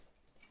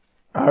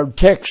Our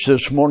text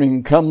this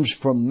morning comes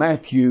from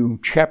Matthew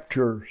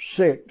chapter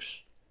 6,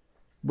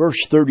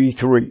 verse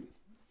 33.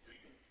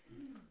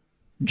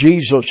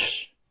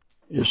 Jesus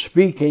is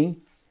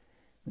speaking,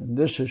 and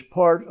this is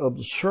part of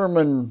the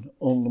Sermon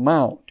on the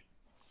Mount.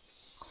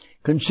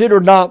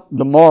 Consider not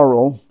the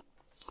morrow,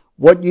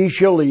 what ye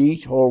shall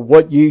eat, or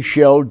what ye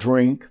shall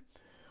drink,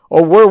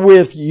 or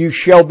wherewith ye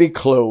shall be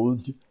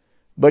clothed,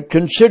 but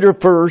consider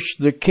first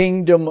the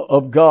kingdom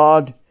of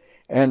God,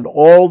 and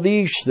all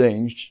these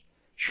things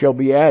shall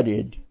be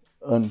added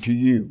unto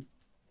you.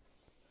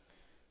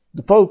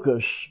 The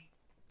focus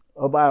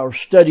of our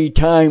study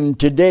time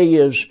today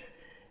is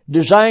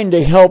designed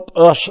to help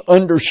us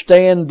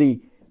understand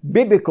the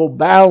biblical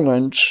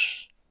balance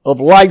of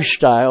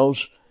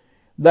lifestyles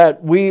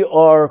that we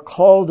are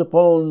called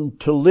upon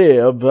to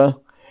live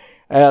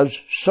as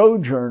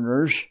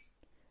sojourners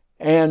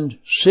and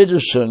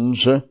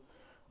citizens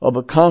of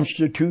a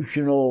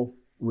constitutional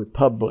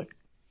republic.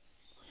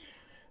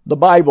 The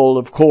Bible,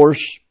 of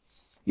course,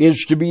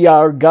 is to be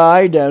our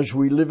guide as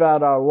we live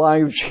out our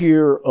lives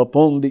here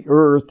upon the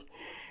earth,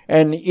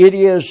 and it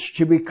is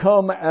to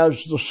become,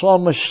 as the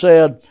psalmist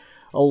said,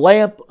 a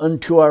lamp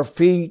unto our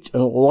feet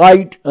and a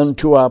light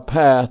unto our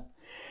path,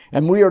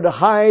 and we are to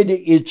hide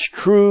its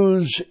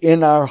truths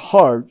in our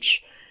hearts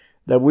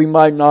that we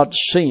might not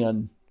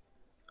sin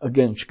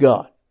against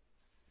God.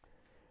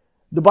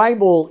 The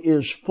Bible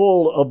is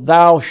full of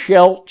thou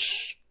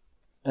shalts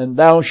and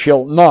thou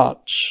shalt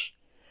nots.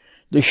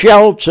 The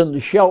shalts and the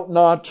shalt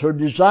nots are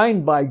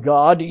designed by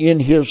God in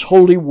His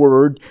holy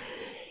word,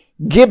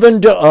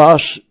 given to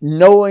us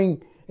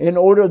knowing in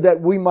order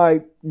that we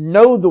might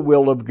know the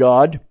will of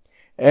God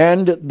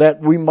and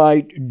that we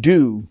might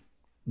do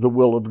the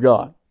will of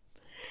God.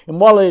 And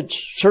while it's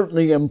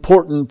certainly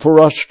important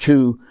for us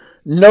to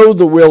know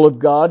the will of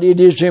God,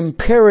 it is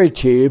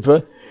imperative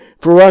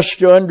for us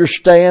to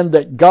understand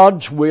that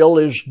God's will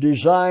is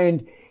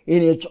designed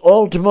in its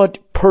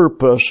ultimate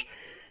purpose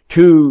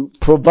to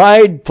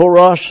provide for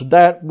us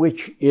that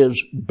which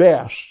is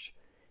best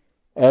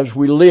as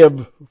we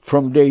live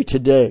from day to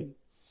day.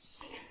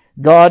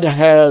 God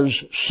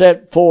has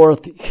set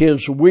forth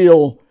His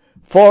will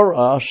for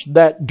us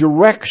that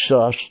directs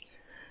us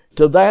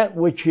to that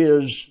which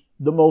is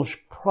the most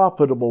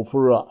profitable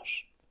for us.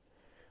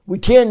 We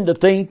tend to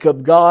think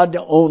of God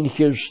on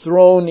His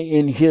throne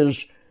in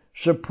His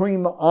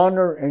supreme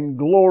honor and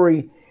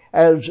glory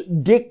as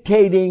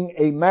dictating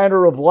a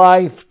manner of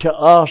life to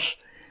us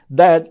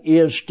that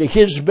is to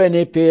His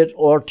benefit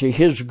or to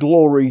His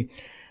glory,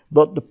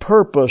 but the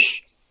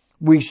purpose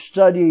we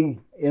study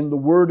in the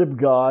Word of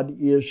God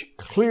is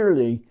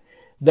clearly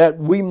that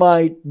we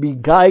might be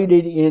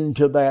guided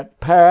into that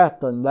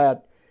path and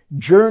that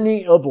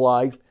journey of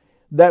life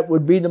that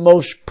would be the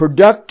most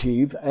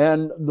productive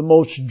and the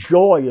most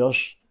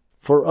joyous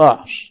for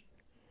us.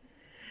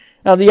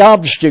 Now, the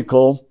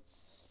obstacle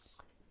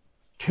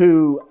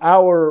to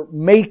our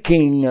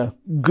making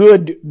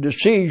good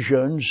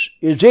decisions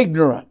is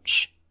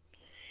ignorance.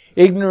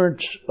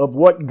 Ignorance of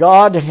what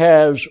God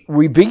has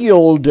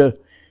revealed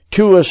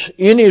to us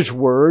in His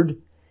Word,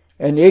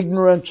 and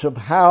ignorance of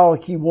how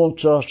He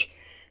wants us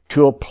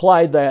to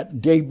apply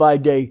that day by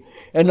day.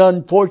 And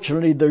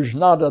unfortunately, there's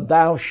not a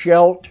thou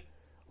shalt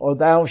or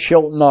thou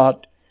shalt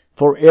not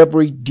for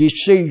every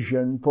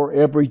decision, for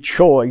every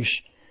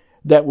choice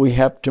that we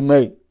have to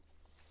make.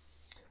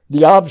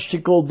 The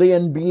obstacle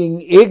then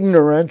being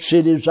ignorance,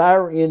 it is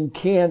our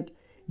intent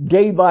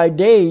day by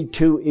day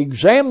to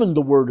examine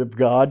the Word of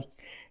God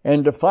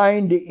and to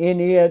find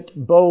in it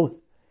both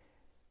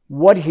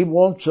what He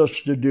wants us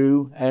to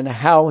do and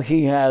how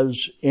He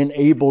has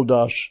enabled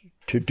us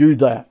to do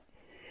that.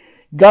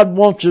 God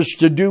wants us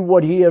to do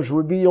what He has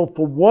revealed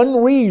for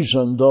one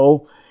reason,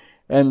 though,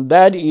 and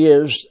that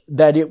is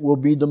that it will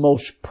be the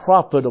most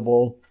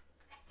profitable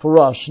for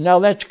us. Now,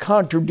 that's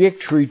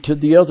contradictory to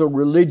the other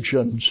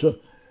religions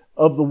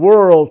of the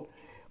world,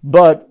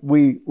 but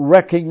we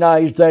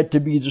recognize that to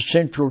be the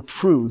central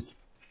truth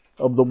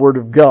of the Word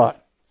of God.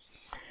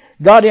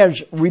 God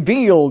has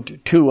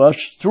revealed to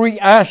us three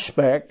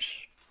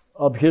aspects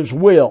of His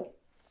will.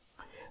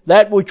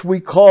 That which we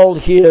call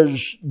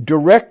His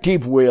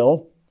directive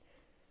will,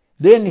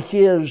 then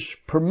His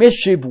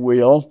permissive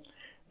will,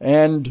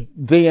 and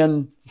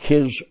then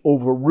His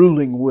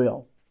overruling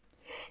will.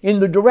 In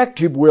the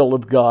directive will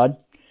of God,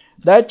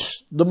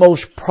 that's the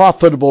most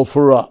profitable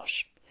for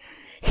us.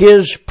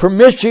 His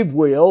permissive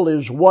will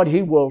is what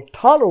He will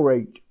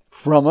tolerate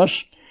from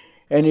us,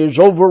 and His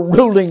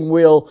overruling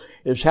will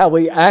is how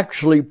He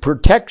actually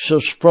protects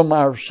us from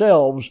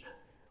ourselves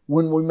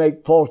when we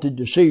make faulty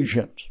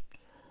decisions.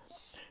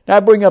 Now, I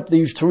bring up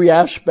these three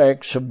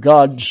aspects of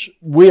God's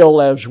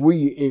will as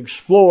we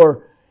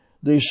explore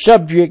the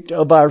subject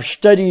of our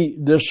study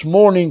this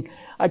morning.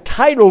 I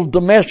titled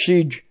the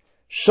message,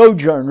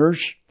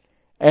 Sojourners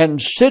and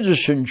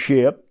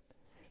Citizenship,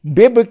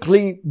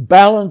 Biblically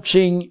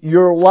Balancing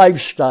Your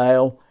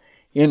Lifestyle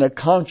in a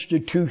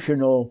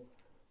Constitutional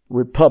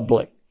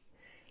Republic.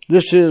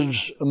 This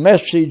is a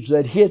message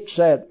that hits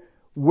at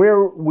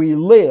where we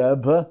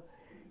live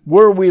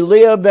where we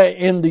live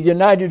in the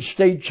United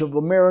States of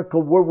America,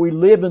 where we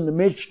live in the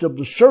midst of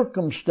the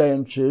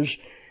circumstances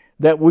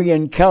that we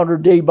encounter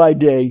day by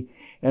day,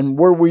 and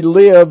where we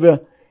live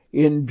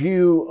in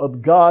view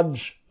of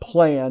God's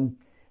plan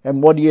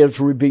and what He has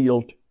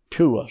revealed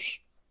to us.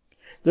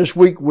 This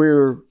week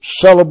we're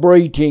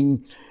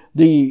celebrating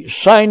the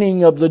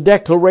signing of the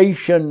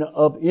Declaration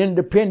of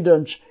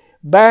Independence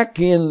back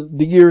in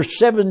the year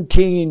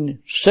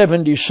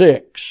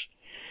 1776.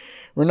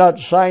 We're not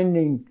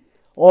signing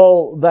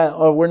all that,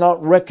 we're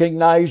not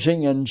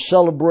recognizing and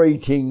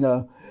celebrating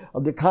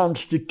the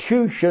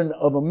Constitution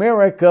of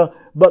America,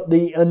 but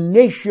the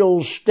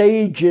initial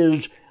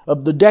stages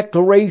of the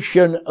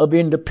Declaration of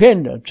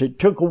Independence. It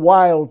took a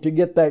while to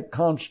get that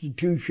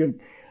Constitution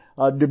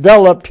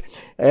developed,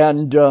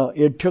 and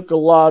it took a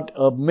lot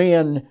of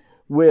men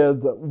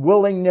with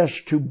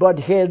willingness to butt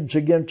heads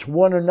against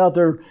one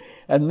another,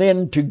 and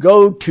then to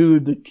go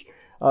to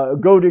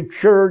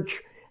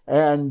church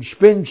and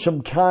spend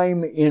some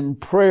time in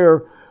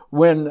prayer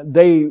when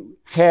they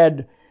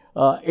had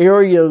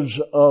areas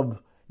of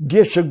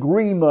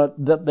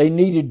disagreement that they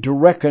needed to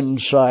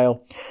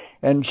reconcile.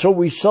 And so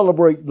we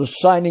celebrate the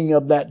signing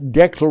of that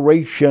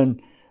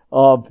Declaration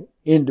of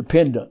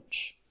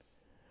Independence.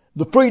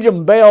 The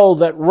freedom bell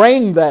that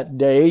rang that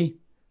day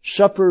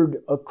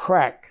suffered a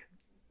crack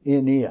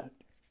in it.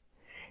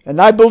 And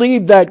I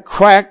believe that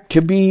crack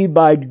to be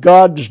by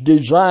God's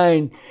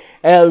design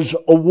as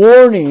a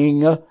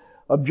warning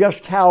of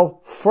just how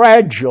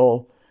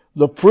fragile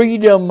the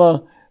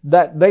freedom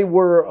that they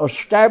were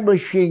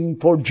establishing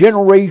for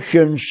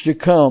generations to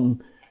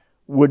come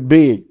would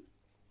be.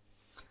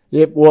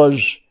 It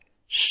was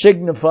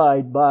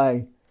signified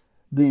by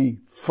the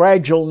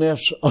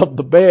fragileness of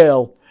the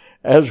bell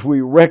as we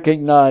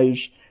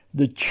recognize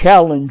the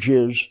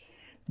challenges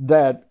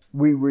that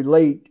we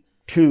relate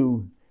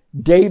to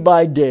day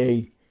by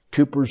day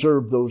to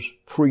preserve those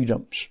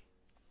freedoms.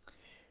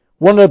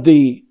 One of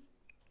the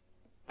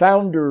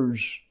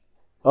founders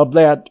of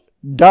that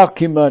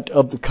document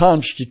of the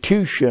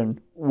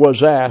Constitution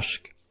was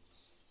asked,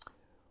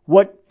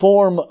 "What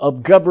form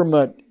of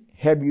government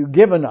have you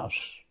given us?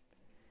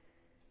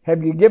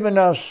 Have you given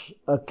us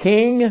a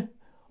king,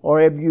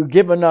 or have you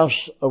given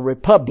us a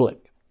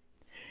republic?"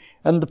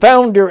 And the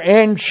founder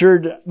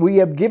answered, "We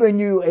have given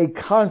you a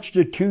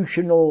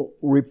constitutional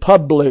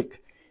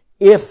republic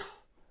if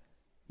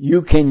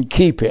you can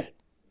keep it."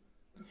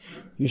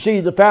 You see,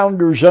 the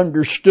founders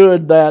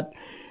understood that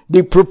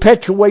the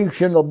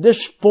perpetuation of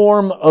this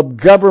form of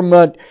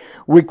government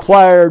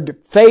required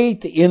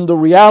faith in the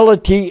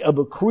reality of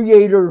a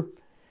creator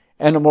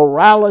and a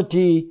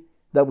morality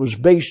that was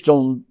based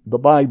on the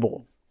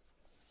Bible.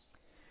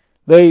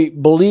 They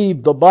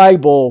believed the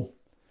Bible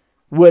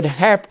would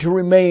have to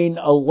remain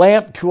a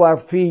lamp to our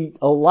feet,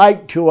 a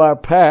light to our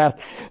path,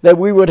 that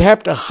we would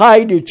have to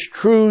hide its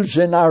truths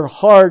in our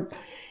heart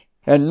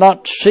and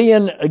not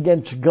sin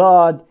against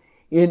God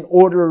in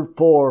order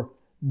for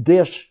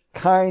this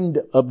kind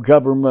of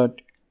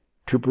government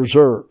to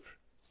preserve.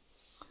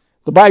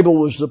 The Bible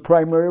was the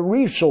primary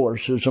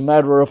resource, as a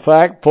matter of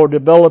fact, for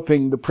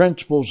developing the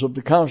principles of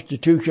the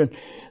Constitution.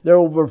 There are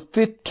over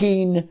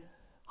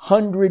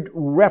 1,500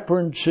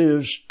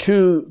 references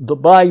to the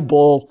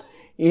Bible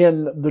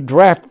in the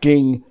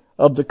drafting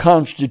of the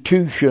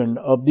Constitution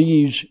of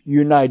these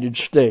United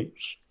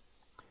States.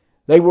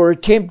 They were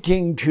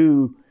attempting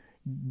to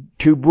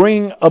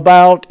bring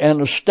about and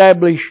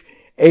establish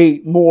a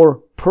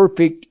more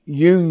perfect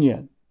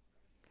union.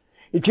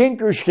 It's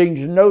interesting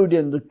to note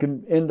in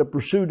the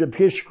pursuit of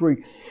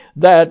history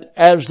that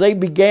as they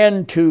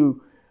began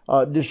to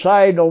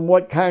decide on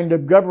what kind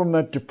of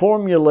government to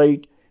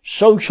formulate,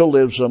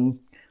 socialism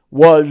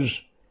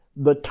was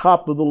the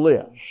top of the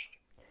list.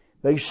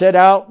 They set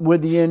out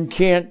with the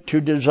intent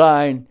to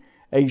design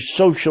a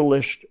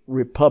socialist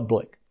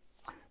republic.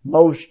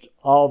 Most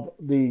of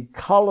the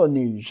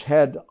colonies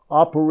had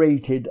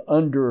operated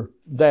under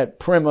that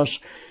premise,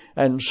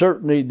 and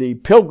certainly the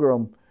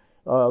Pilgrim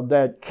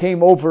that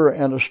came over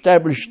and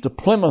established the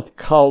Plymouth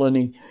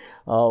colony,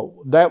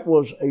 that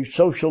was a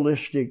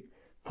socialistic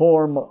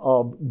form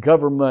of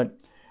government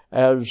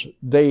as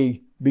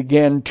they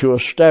began to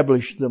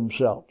establish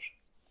themselves.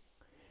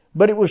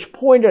 But it was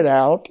pointed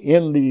out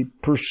in the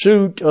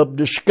pursuit of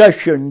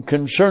discussion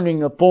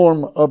concerning a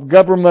form of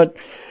government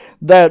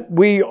that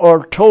we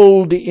are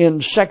told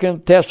in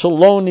 2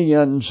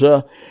 Thessalonians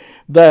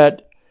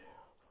that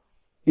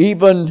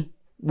even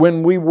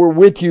when we were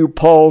with you,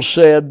 Paul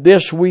said,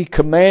 "This we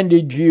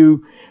commanded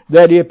you,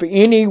 that if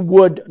any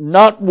would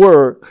not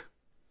work,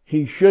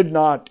 he should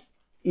not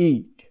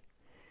eat."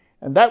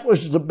 And that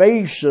was the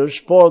basis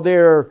for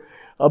their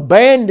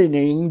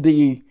abandoning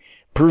the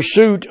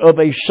pursuit of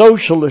a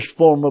socialist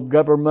form of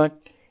government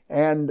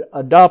and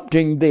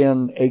adopting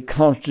then a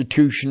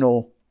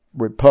constitutional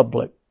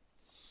republic.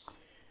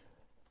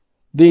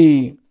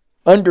 The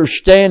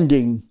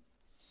understanding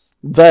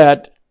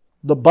that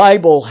the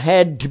Bible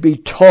had to be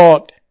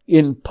taught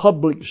in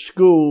public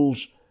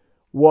schools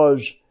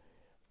was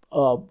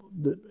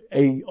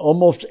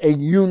almost a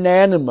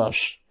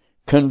unanimous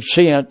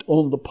consent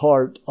on the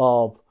part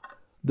of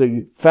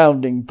the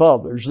founding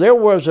fathers. There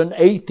was an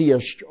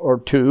atheist or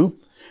two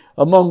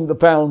among the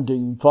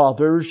founding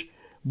fathers,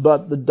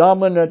 but the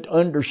dominant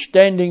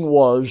understanding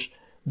was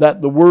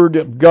that the Word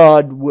of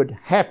God would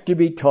have to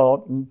be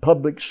taught in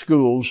public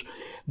schools,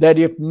 that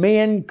if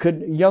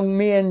young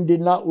men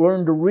did not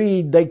learn to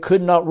read, they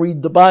could not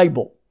read the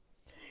Bible.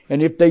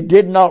 And if they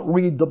did not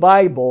read the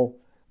Bible,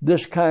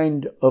 this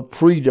kind of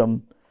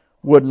freedom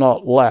would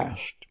not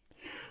last.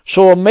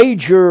 So a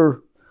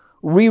major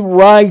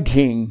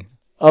rewriting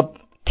of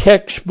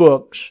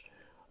textbooks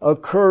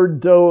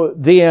occurred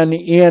then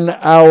in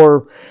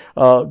our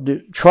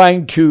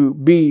trying to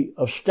be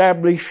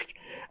established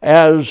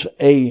as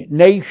a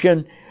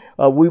nation.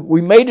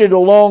 We made it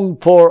along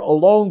for a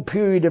long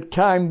period of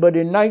time, but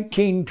in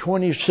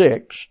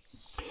 1926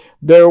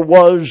 there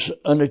was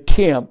an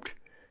attempt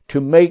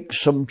to make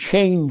some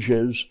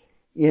changes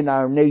in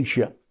our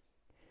nation.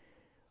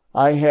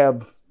 I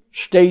have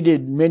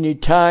stated many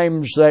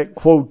times that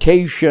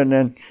quotation,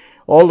 and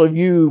all of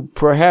you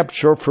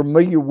perhaps are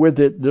familiar with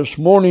it this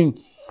morning,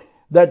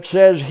 that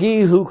says,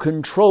 "He who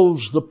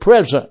controls the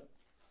present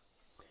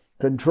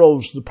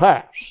controls the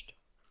past,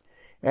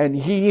 and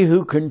he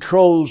who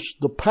controls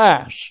the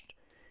past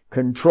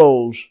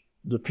controls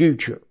the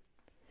future."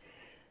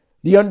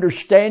 The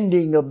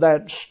understanding of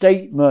that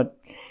statement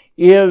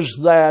is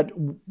that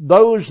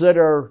those that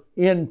are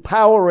in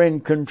power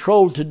and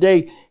control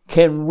today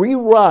can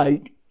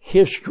rewrite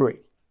history.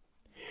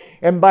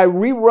 And by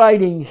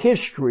rewriting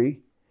history,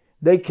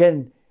 they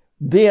can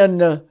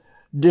then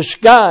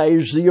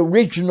disguise the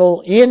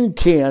original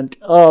intent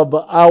of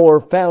our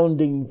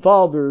founding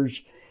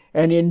fathers,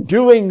 and in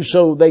doing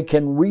so, they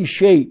can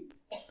reshape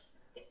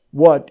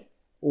what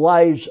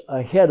lies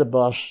ahead of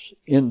us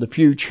in the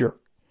future.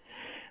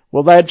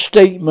 Well, that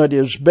statement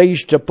is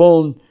based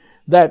upon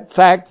that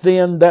fact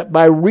then that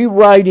by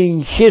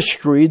rewriting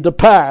history, the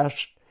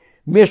past,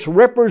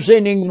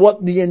 misrepresenting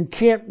what the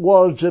intent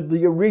was of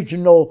the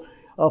original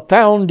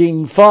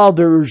founding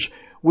fathers,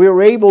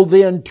 we're able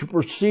then to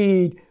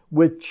proceed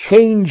with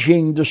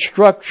changing the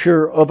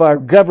structure of our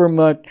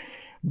government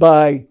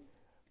by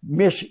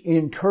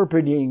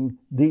misinterpreting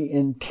the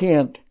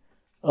intent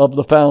of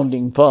the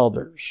founding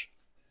fathers.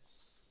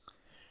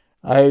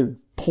 I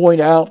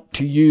point out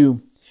to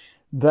you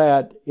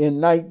that in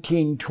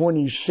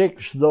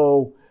 1926,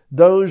 though,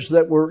 those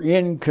that were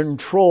in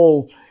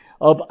control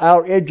of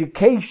our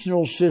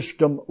educational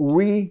system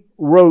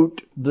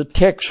rewrote the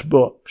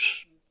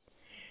textbooks.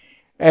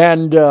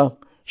 And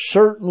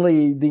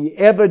certainly the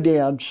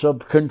evidence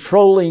of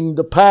controlling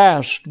the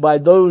past by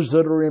those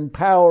that are in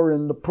power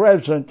in the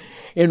present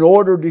in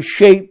order to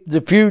shape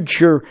the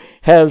future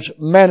has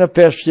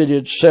manifested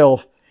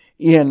itself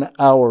in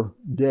our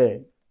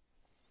day.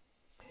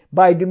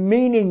 By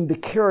demeaning the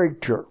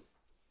character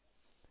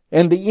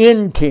and the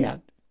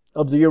intent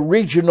of the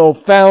original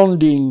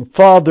founding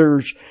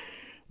fathers,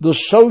 the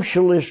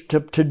socialists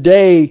of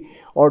today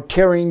are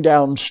tearing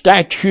down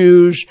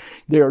statues,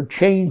 they are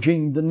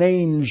changing the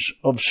names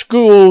of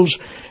schools,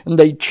 and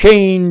they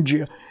change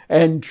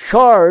and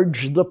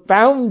charge the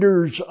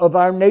founders of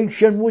our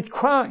nation with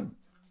crime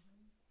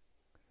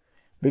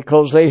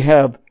because they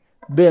have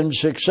been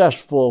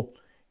successful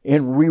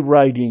in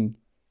rewriting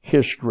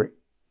history.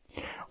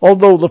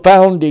 Although the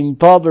founding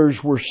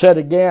fathers were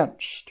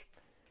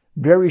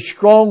very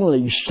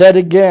strongly set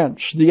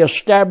against the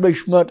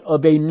establishment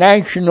of a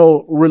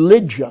national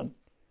religion,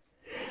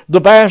 the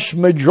vast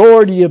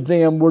majority of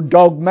them were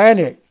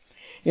dogmatic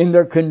in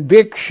their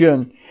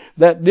conviction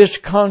that this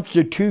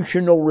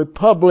constitutional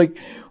republic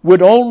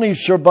would only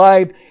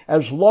survive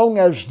as long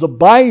as the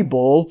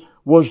Bible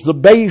was the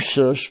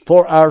basis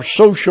for our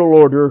social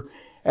order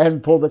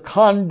and for the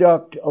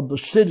conduct of the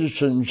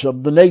citizens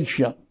of the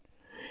nation.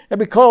 And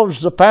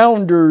because the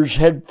founders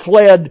had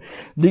fled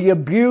the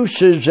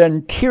abuses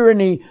and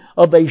tyranny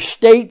of a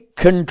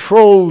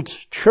state-controlled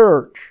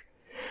church,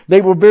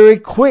 they were very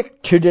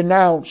quick to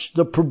denounce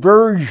the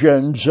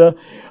perversions of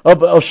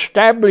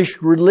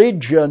established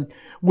religion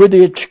with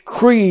its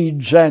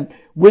creeds and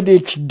with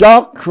its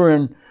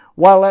doctrine,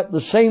 while at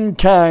the same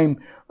time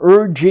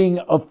urging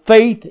a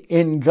faith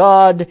in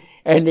God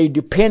and a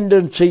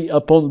dependency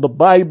upon the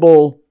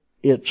Bible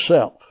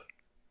itself.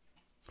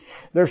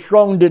 Their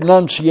strong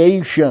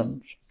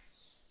denunciations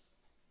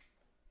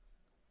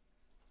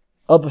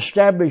of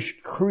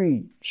established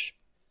creeds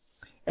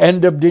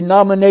and of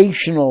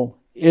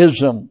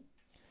denominationalism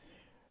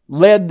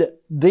led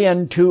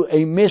then to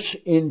a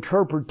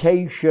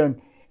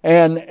misinterpretation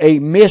and a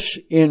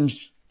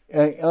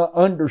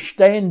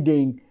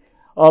misunderstanding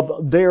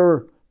of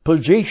their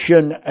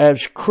position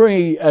as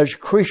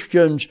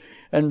Christians,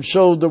 and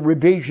so the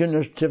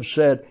revisionists have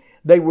said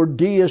they were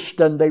deists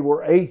and they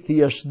were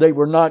atheists, they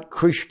were not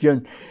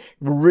Christian.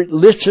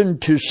 Listen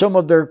to some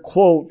of their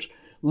quotes,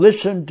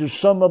 listen to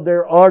some of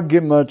their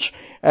arguments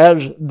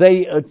as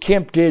they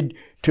attempted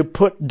to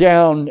put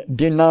down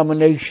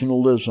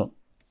denominationalism.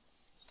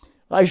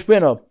 I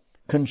spent a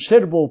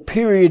considerable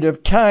period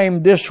of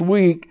time this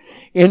week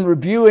in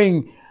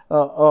reviewing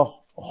a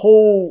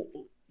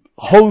whole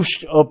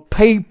host of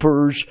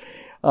papers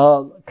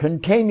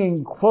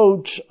containing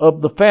quotes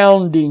of the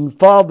founding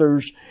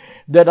fathers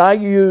that I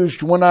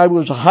used when I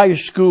was a high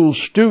school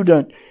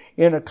student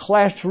in a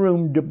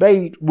classroom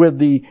debate with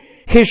the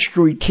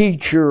history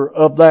teacher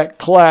of that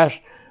class,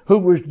 who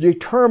was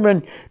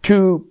determined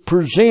to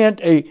present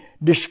a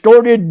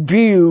distorted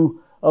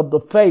view of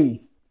the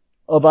faith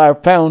of our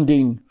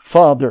founding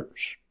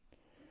fathers.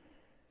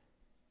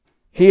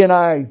 He and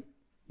I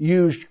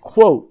used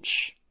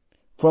quotes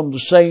from the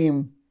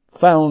same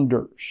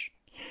founders.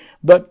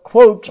 But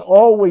quotes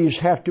always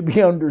have to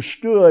be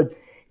understood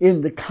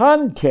in the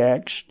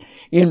context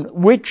in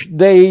which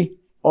they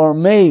are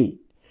made.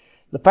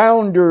 The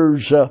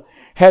founders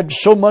had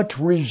so much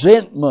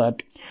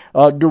resentment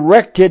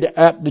directed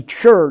at the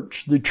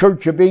Church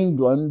of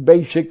England,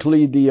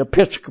 basically the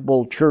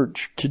Episcopal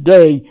Church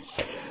today,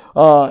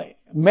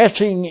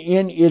 messing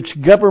in its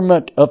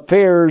government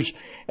affairs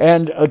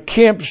and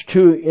attempts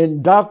to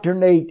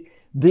indoctrinate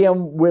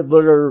them with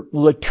their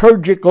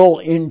liturgical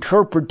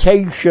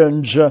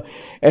interpretations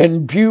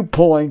and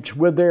viewpoints,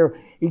 with their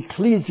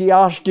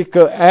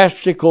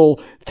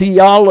ecclesiastical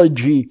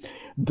theology,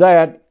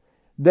 that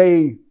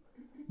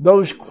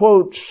those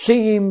quotes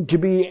seem to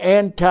be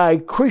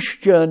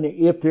anti-Christian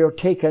if they're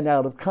taken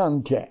out of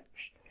context.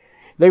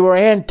 They were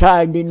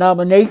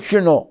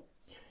anti-denominational,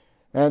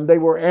 and they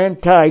were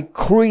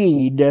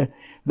anti-creed,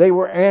 they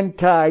were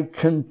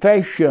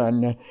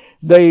anti-confession.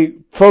 They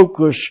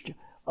focused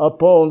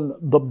upon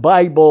the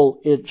Bible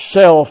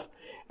itself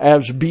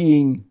as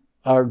being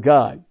our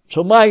guide.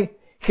 So my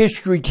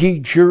history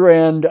teacher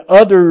and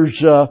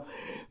others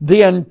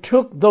then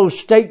took those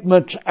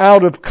statements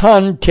out of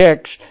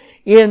context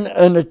in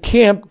an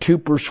attempt to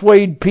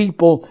persuade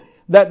people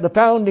that the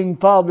founding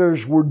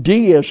fathers were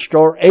deists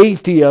or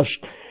atheists,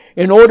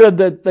 in order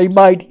that they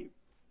might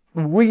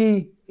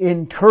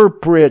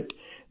reinterpret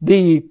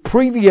the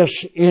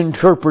previous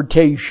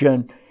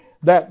interpretation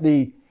that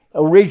the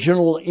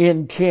original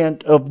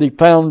intent of the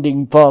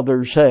founding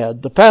fathers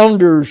had. The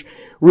founders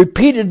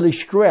repeatedly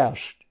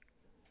stressed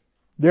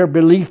their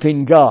belief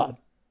in God,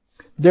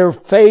 their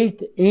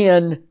faith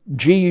in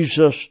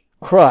Jesus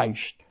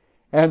Christ,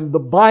 and the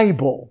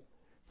Bible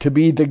to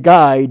be the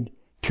guide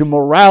to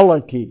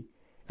morality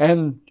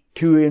and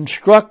to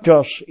instruct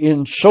us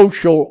in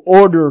social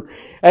order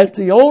as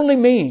the only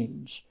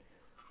means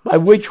by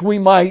which we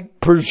might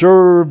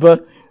preserve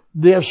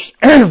this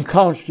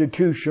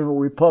constitutional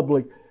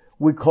republic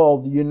we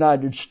call the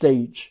United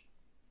States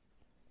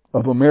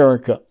of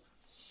America.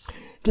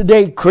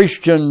 Today,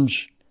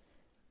 Christians,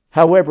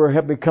 however,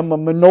 have become a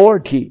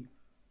minority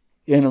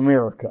in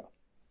America.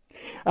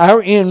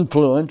 Our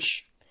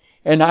influence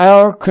and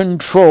our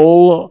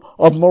control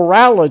of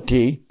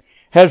morality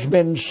has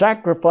been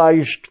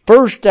sacrificed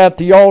first at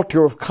the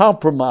altar of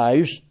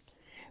compromise,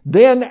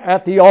 then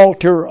at the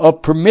altar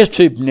of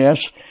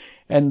permissiveness,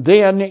 and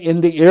then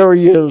in the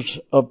areas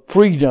of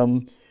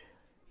freedom,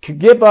 to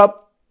give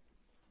up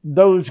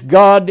those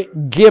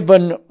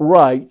God-given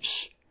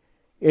rights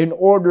in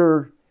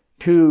order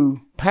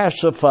to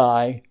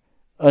pacify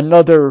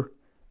another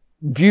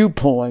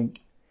viewpoint,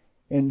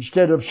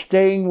 instead of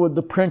staying with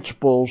the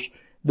principles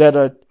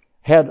that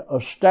had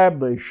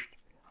established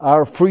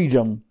our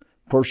freedom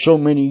for so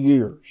many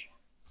years.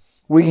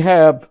 We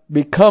have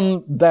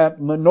become that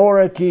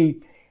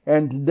minority,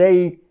 and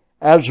today,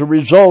 as a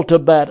result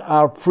of that,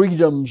 our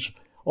freedoms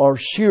are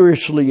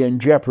seriously in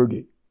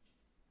jeopardy.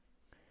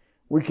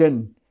 We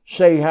can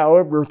say,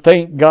 however,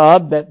 thank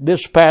God that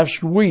this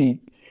past week,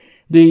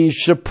 the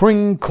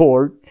Supreme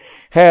Court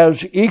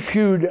has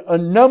issued a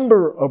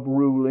number of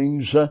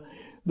rulings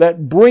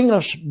that bring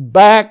us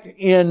back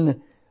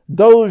in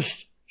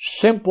those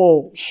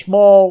simple,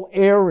 small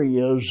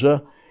areas,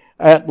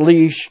 at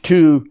least,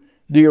 to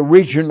the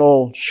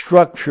original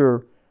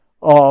structure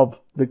of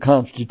the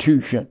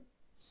Constitution.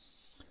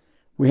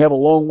 We have a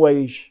long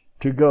ways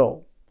to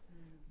go,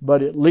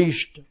 but at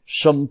least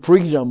some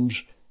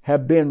freedoms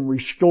have been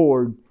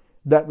restored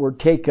that were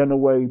taken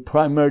away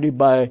primarily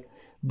by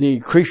the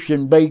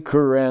Christian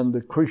baker and the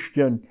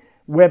Christian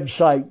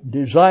website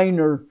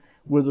designer,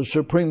 with the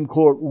Supreme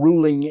Court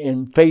ruling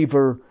in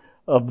favor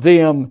of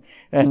them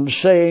and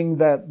saying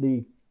that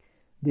the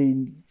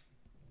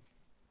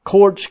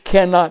courts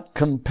cannot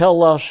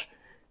compel us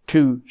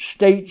to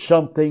state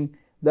something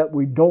that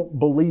we don't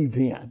believe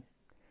in.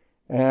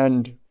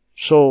 And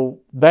so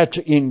that's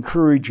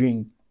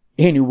encouraging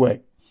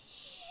anyway.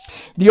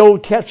 The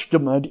Old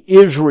Testament,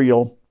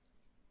 Israel,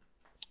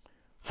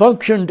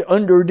 functioned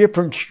under a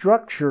different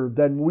structure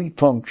than we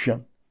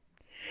function.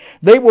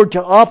 They were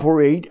to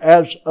operate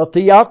as a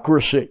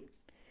theocracy.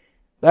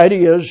 That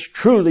is,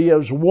 truly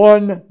as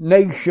one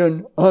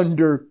nation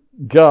under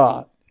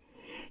God.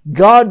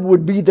 God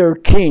would be their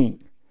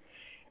king.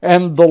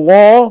 And the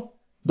law,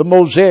 the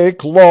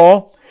Mosaic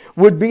law,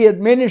 would be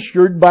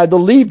administered by the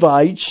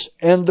Levites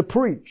and the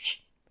priests.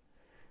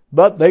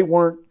 But they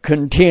weren't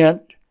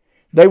content.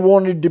 They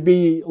wanted to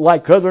be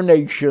like other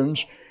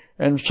nations,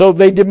 and so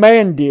they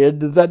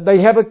demanded that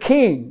they have a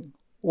king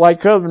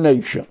like other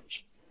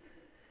nations.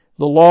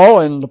 The law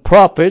and the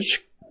prophets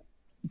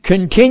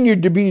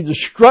continued to be the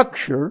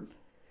structure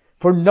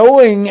for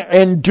knowing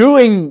and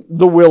doing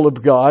the will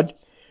of God,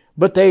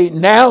 but they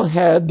now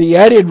had the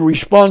added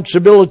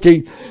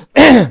responsibility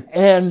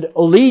and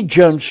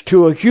allegiance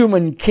to a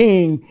human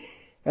king,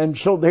 and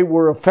so they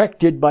were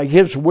affected by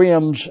his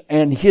whims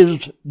and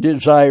his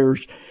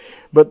desires.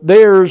 But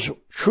theirs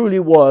truly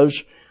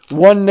was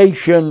one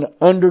nation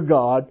under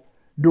God,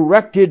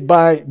 directed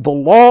by the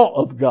law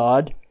of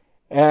God,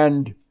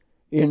 and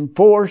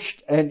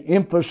enforced and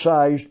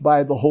emphasized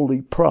by the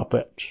holy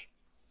prophets.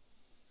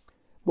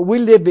 But we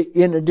live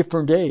in a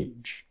different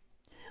age.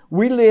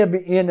 We live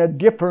in a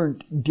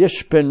different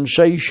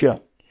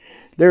dispensation.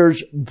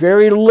 There's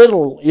very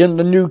little in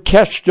the New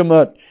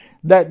Testament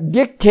that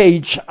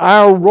dictates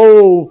our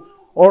role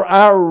or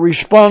our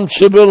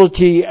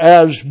responsibility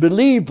as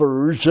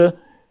believers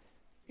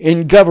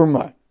in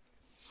government.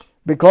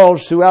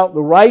 Because throughout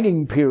the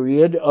writing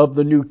period of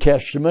the New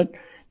Testament,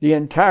 the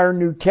entire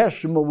New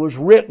Testament was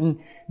written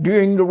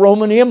during the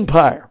Roman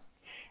Empire.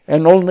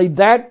 And only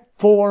that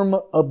form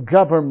of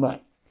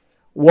government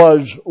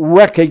was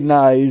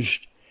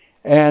recognized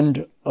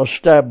and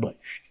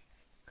established.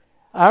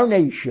 Our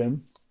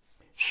nation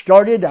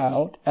started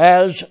out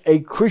as a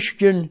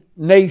Christian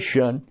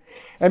nation,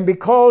 and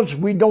because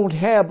we don't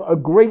have a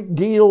great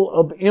deal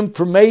of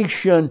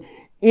information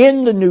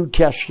in the New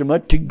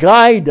Testament to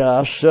guide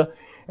us,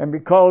 and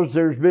because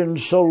there's been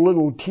so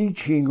little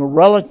teaching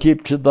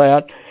relative to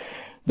that,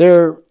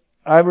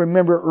 I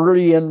remember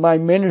early in my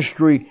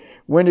ministry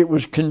when it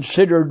was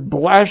considered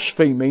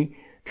blasphemy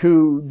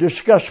to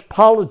discuss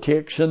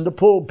politics in the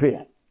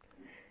pulpit.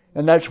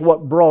 And that's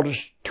what brought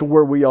us to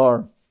where we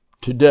are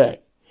today.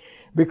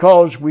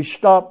 Because we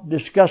stopped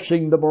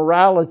discussing the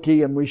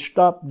morality and we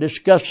stopped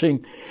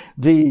discussing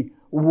the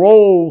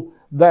role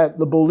that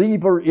the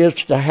believer is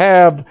to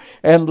have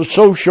and the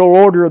social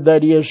order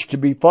that is to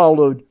be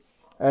followed.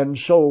 And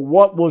so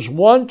what was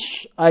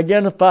once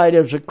identified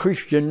as a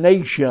Christian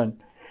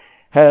nation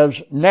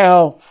has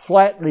now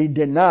flatly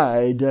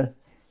denied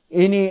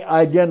any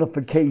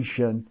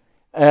identification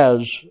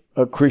as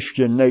a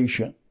Christian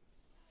nation.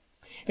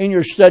 In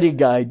your study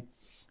guide,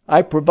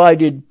 I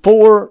provided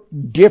 4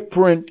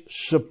 different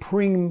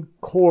Supreme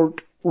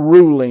Court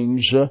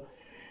rulings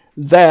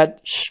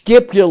that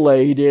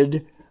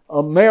stipulated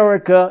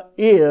America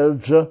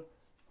is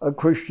a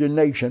Christian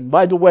nation.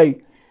 By the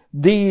way,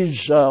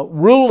 these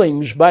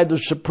rulings by the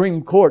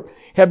Supreme Court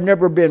have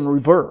never been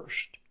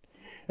reversed.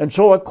 And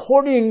so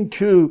according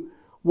to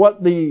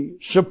what the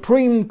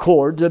Supreme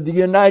Court of the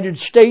United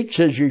States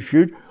has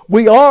issued,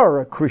 we are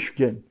a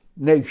Christian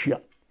nation.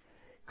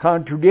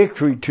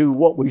 Contradictory to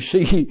what we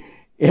see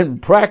in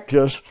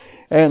practice,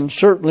 and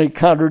certainly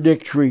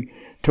contradictory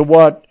to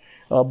what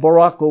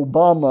Barack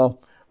Obama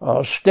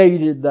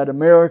stated, that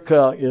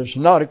America is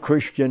not a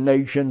Christian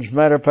nation. As a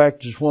matter of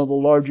fact, it's one of the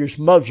largest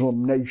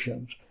Muslim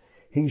nations,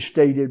 he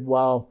stated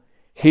while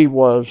he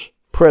was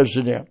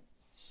president.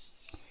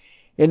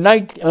 In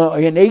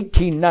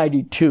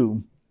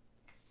 1892,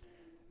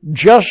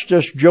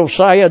 Justice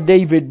Josiah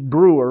David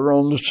Brewer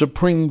on the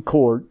Supreme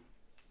Court,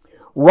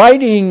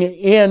 writing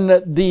in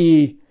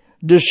the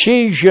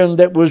decision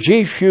that was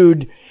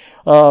issued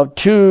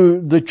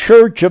to the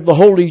Church of the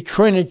Holy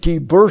Trinity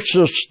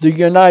versus the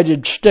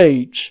United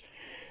States,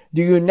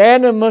 the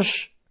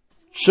unanimous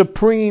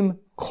Supreme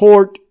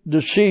Court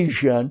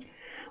decision,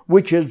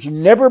 which has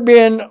never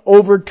been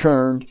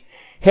overturned,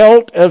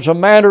 held as a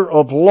matter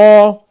of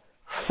law,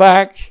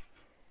 fact,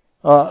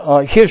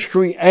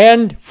 history,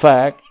 and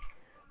fact,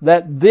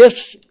 that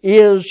this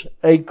is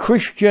a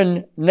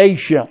Christian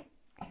nation.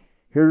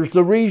 Here's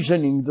the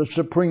reasoning the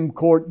Supreme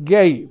Court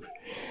gave.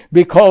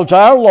 Because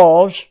our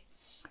laws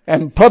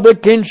and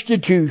public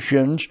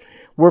institutions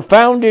were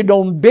founded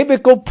on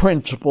biblical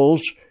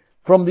principles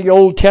from the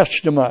Old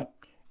Testament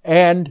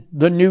and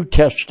the New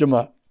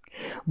Testament.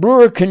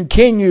 Brewer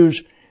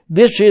continues,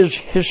 this is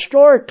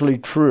historically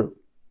true.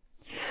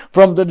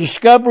 From the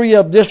discovery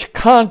of this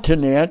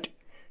continent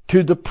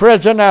to the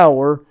present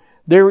hour,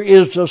 there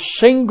is a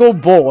single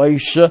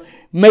voice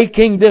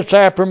making this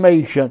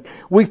affirmation.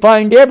 We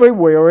find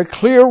everywhere a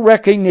clear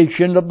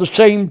recognition of the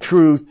same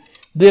truth.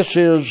 This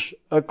is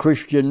a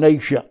Christian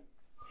nation.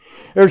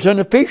 There's an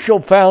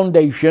official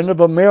foundation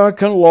of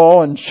American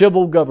law and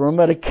civil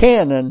government, a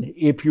canon,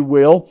 if you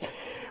will,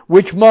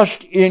 which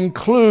must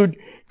include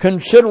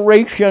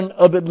consideration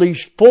of at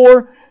least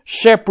 4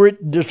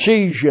 separate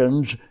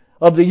decisions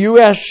of the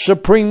U.S.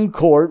 Supreme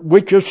Court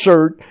which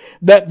assert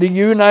that the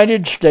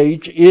United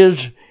States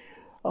is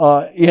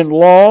in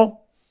law,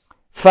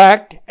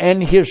 fact,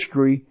 and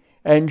history,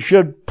 and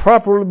should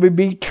properly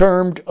be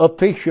termed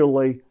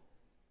officially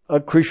a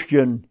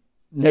Christian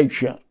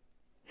nation.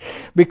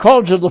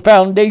 Because of the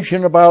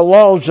foundation of our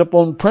laws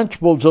upon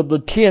principles of the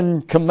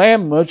 10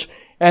 Commandments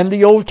and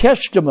the Old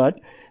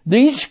Testament,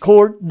 these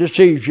court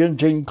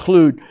decisions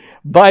include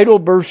Vital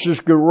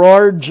versus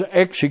Gerard's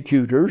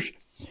Executors,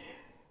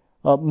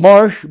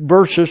 Marsh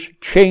versus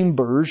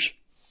Chambers,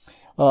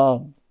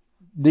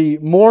 the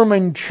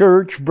Mormon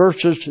Church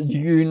versus the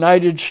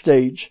United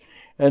States,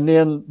 and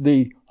then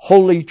the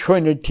Holy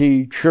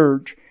Trinity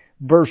Church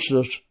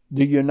versus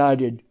the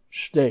United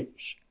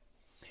States.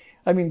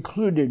 I've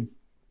included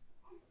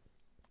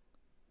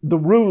the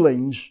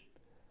rulings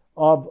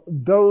of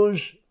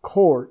those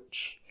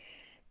courts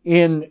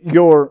in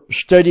your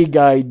study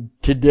guide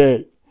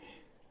today.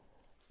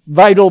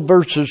 Vital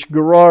versus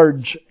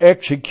Gerard's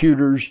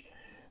executors,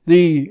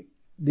 the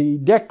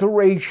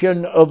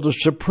declaration of the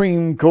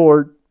Supreme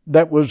Court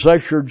that was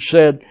ushered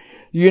said,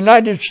 the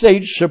United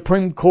States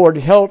Supreme Court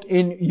held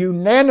in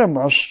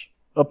unanimous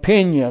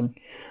opinion,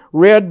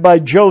 read by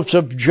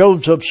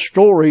Joseph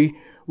Story,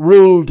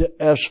 ruled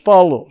as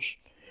follows.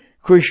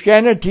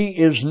 Christianity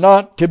is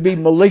not to be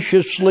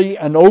maliciously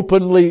and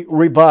openly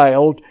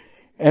reviled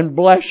and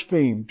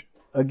blasphemed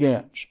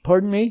against.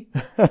 Pardon me?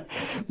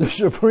 The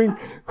Supreme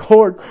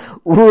Court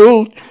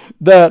ruled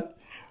that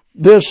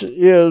this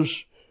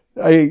is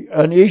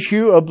an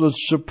issue of the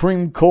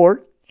Supreme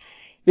Court.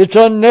 It's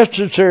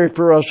unnecessary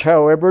for us,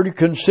 however, to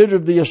consider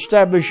the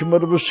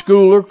establishment of a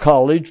school or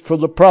college for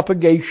the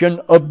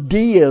propagation of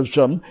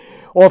deism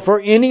or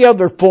for any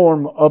other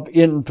form of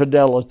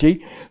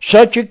infidelity.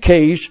 Such a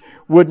case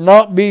would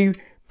not be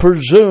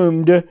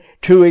presumed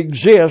to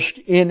exist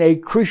in a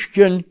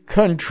Christian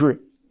country.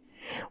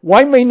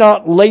 Why may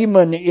not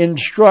laymen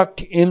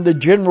instruct in the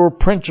general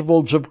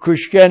principles of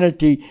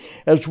Christianity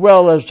as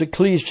well as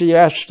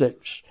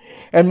ecclesiastics?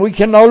 And we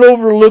cannot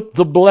overlook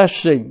the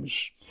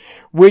blessings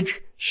which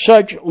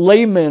such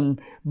laymen,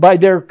 by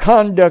their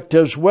conduct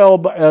as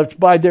well as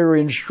by their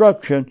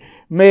instruction,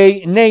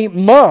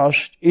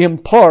 must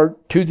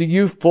impart to the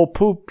youthful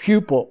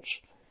pupils.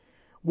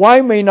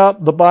 Why may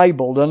not the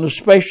Bible, and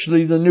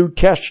especially the New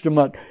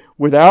Testament,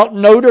 without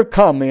note or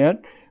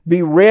comment,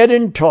 be read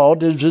and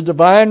taught as a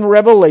divine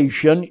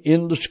revelation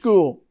in the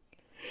school?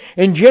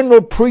 Its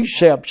general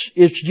precepts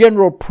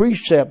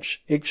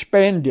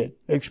expounded,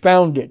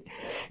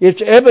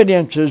 its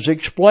evidences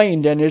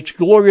explained, and its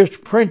glorious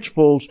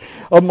principles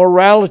of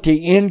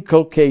morality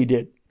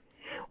inculcated.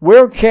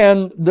 Where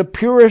can the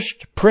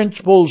purest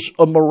principles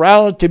of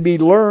morality be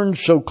learned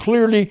so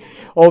clearly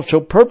or so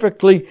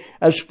perfectly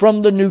as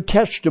from the New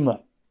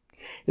Testament?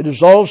 It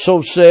is also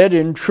said,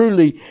 and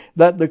truly,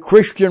 that the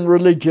Christian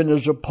religion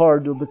is a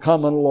part of the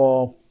common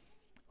law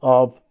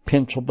of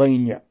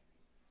Pennsylvania.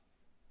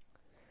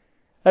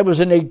 That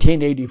was in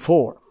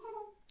 1884.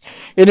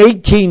 In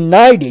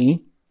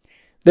 1890,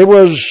 there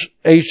was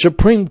a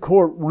Supreme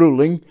Court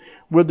ruling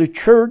where the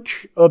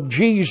Church of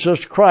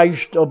Jesus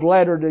Christ of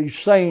Latter-day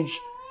Saints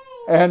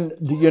and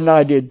the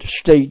United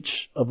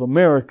States of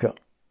America.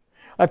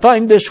 I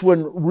find this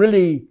one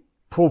really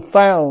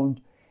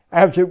profound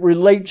as it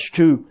relates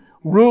to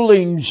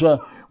rulings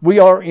we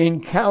are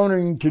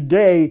encountering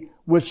today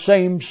with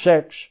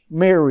same-sex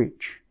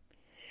marriage.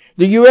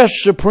 The U.S.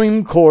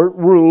 Supreme Court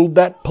ruled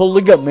that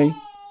polygamy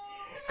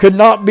could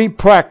not be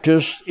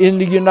practiced in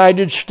the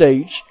United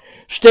States,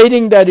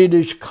 stating that it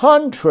is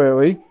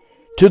contrary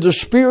to the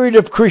spirit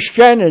of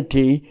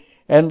Christianity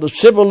and the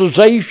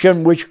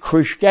civilization which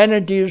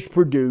Christianity has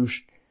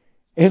produced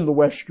in the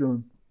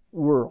Western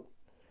world.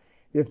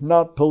 If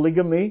not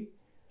polygamy,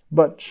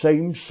 but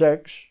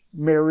same-sex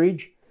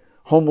marriage,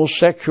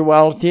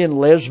 homosexuality and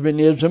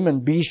lesbianism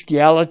and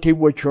bestiality,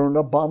 which are an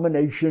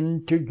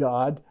abomination to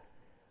God,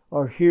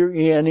 are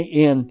herein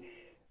in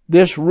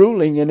this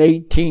ruling in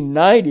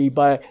 1890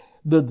 by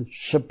the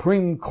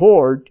Supreme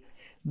Court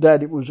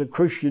that it was a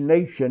Christian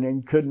nation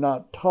and could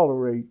not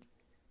tolerate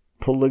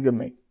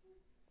polygamy.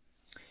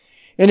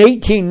 In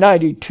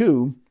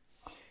 1892,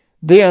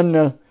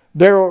 then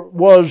there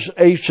was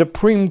a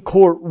Supreme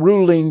Court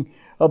ruling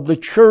of the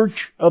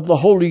Church of the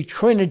Holy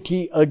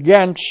Trinity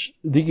against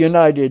the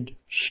United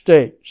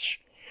States.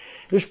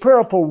 This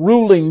powerful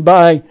ruling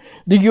by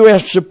the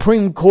U.S.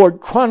 Supreme Court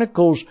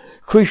chronicles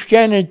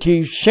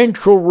Christianity's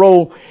central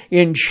role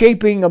in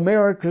shaping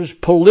America's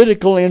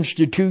political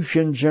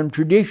institutions and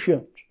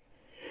traditions.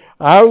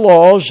 Our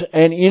laws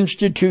and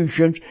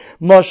institutions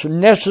must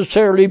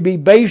necessarily be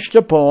based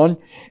upon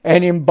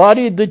and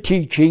embody the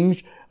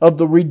teachings of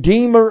the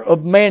Redeemer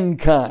of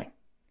mankind.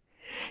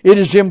 It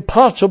is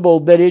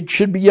impossible that it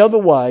should be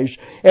otherwise,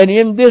 and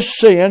in this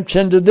sense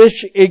and to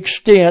this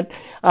extent,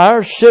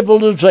 our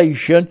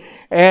civilization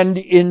and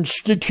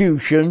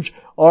institutions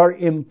are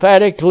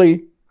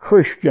emphatically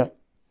Christian.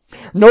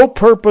 No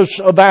purpose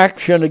of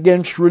action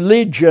against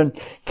religion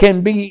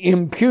can be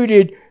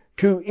imputed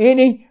to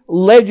any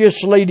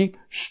legislative,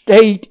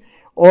 state,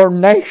 or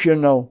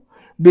national,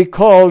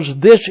 because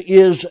this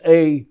is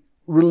a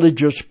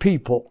religious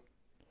people.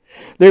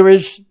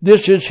 This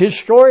is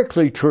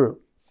historically true.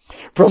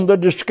 From the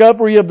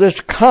discovery of this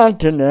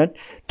continent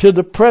to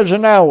the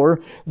present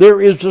hour,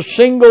 there is a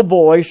single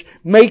voice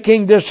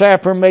making this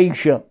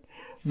affirmation.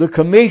 The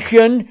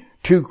commission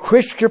to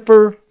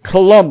Christopher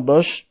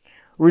Columbus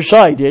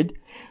recited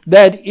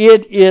that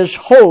it is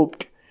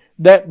hoped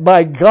that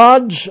by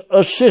God's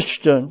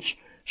assistance,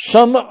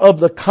 some of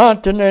the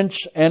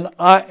continents and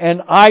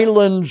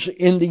islands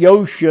in the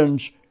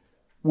oceans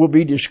will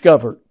be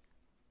discovered.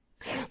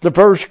 The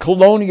first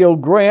colonial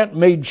grant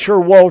made Sir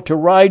Walter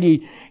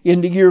Raleigh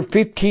in the year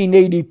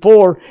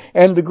 1584,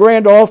 and the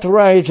grant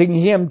authorizing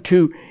him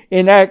to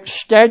enact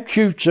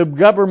statutes of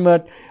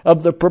government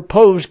of the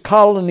proposed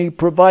colony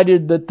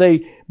provided that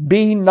they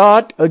be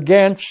not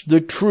against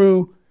the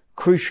true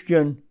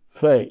Christian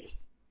faith.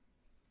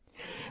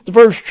 The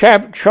first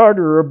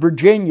charter of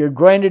Virginia,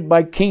 granted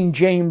by King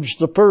James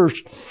I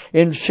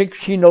in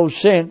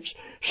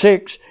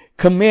 1606,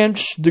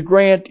 commenced the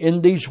grant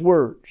in these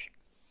words: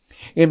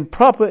 in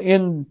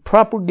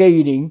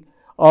propagating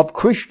of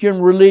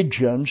Christian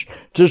religions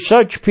to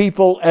such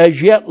people as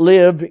yet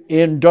live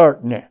in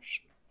darkness.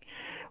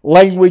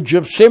 Language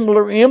of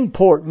similar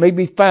import may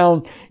be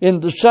found in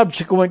the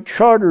subsequent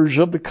charters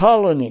of the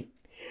colony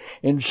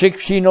in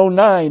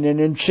 1609 and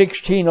in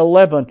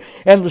 1611,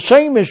 and the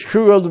same is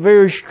true of the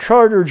various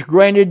charters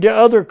granted to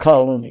other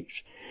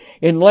colonies.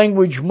 In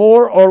language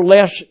more or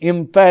less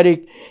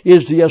emphatic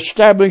is the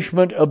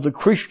establishment of the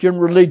Christian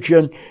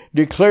religion,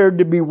 declared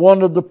to be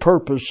one of the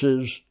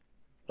purposes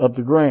of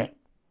the grant.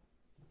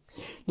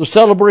 The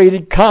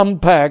celebrated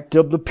compact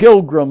of the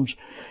Pilgrims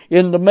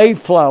in the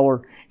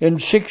Mayflower in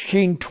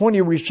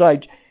 1620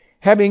 recites,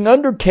 having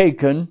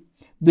undertaken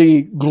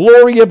the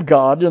glory of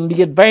God and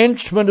the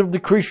advancement of the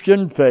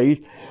Christian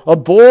faith, a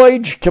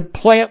voyage to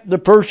plant the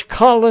first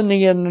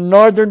colony in the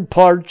northern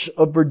parts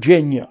of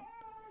Virginia.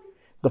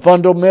 The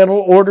fundamental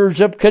orders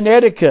of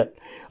Connecticut,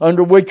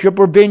 under which a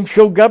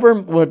provincial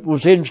government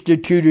was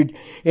instituted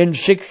in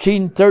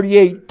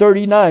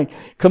 1638-39,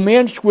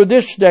 commenced with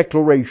this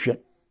declaration: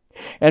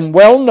 and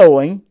well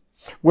knowing,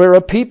 where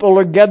a people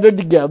are gathered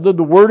together,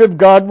 the Word of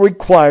God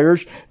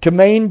requires to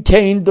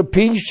maintain the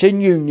peace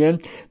and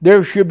union,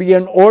 there should be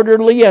an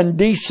orderly and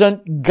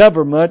decent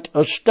government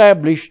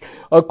established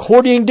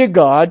according to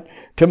God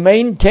to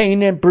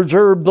maintain and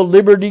preserve the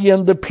liberty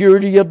and the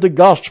purity of the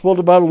gospel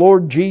of our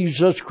Lord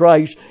Jesus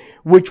Christ,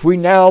 which we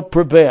now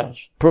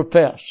profess,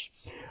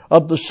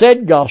 of the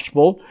said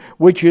gospel,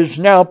 which is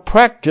now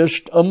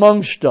practiced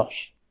amongst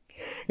us.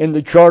 In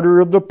the Charter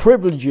of the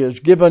Privileges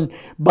given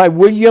by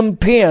William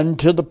Penn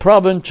to the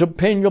province of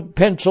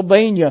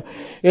Pennsylvania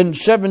in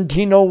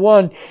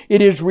 1701,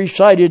 it is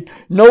recited,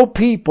 no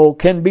people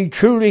can be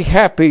truly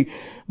happy,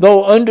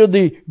 though under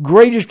the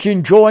greatest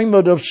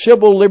enjoyment of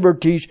civil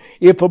liberties,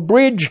 if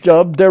abridged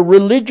of their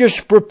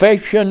religious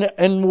profession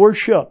and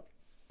worship.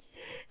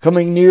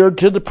 Coming near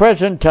to the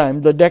present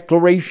time, the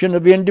Declaration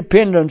of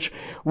Independence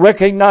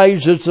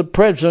recognizes the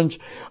presence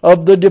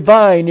of the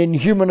divine in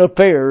human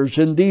affairs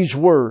in these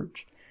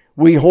words: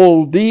 we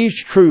hold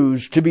these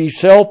truths to be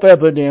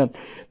self-evident,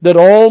 that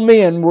all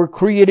men were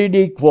created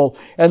equal,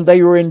 and they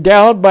are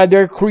endowed by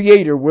their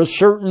Creator with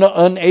certain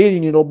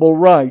unalienable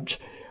rights,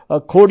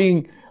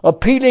 appealing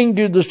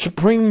to the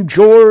supreme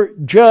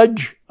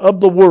judge of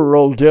the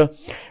world,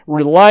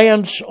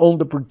 reliance on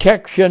the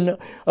protection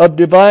of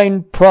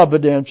divine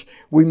providence,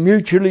 we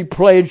mutually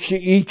pledge to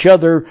each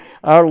other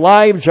our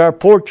lives, our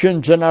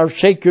fortunes, and our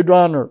sacred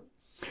honor.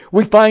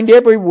 We find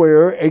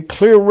everywhere a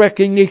clear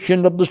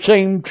recognition of the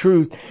same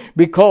truth.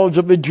 Because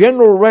of a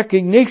general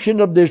recognition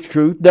of this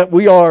truth, that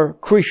we are a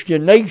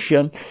Christian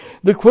nation,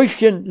 the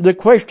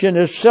question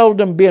has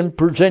seldom been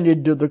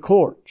presented to the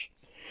courts.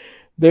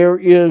 There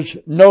is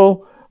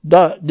no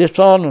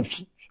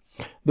dishonesty.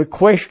 The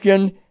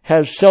question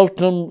has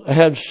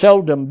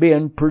seldom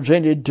been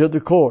presented to the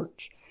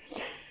courts.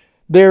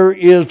 There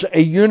is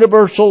a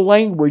universal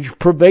language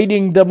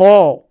pervading them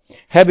all,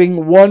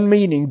 having one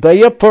meaning.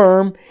 They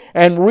affirm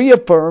and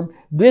reaffirm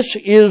this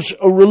is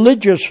a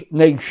religious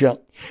nation.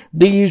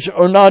 These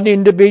are not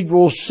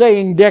individuals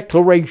saying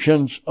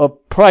declarations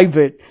of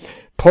private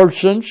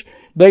persons.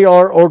 They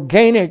are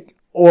organic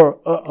or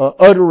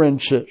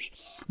utterances.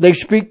 They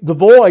speak the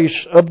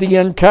voice of the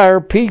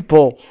entire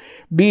people,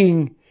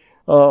 being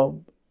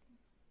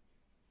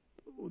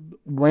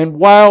and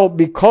while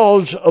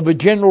because of a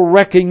general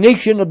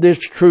recognition of this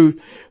truth,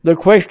 the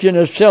question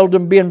has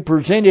seldom been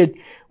presented,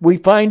 we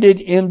find it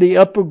in the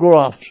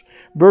epigraphs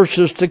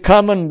versus the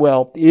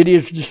Commonwealth. It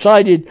is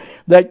decided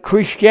that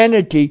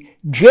Christianity,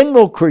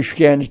 general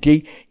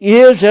Christianity,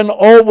 is and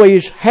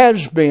always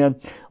has been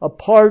a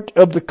part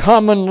of the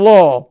common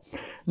law,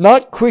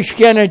 not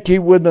Christianity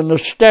with an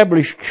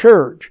established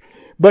church,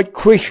 but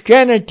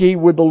Christianity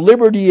with the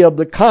liberty of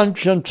the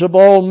conscience of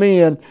all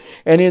men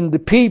and in the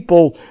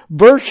people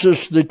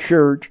versus the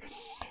church,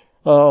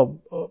 Ruggles,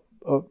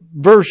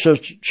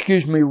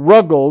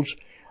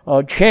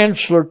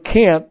 Chancellor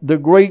Kent, the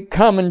great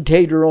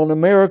commentator on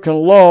American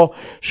law,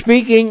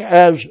 speaking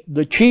as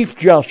the Chief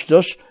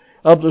Justice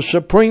of the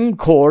Supreme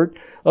Court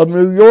of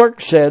New York,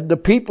 said, the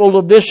people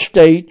of this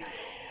state,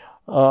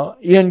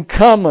 in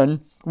common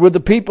with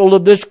the people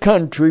of this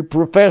country,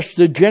 profess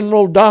the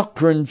general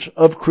doctrines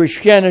of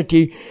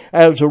Christianity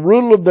as a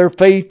rule of their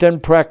faith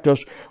and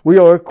practice. We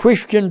are a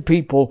Christian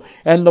people,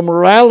 and the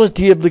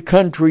morality of the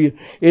country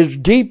is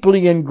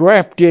deeply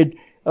engrafted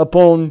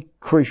upon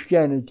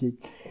Christianity.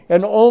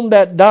 And on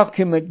that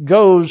document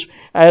goes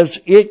as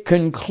it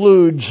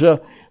concludes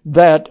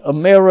that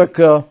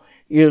America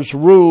is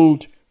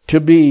ruled to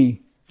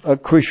be a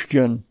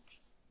Christian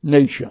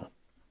nation.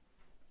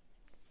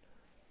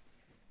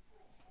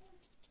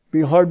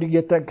 Be hard to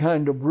get that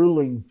kind of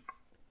ruling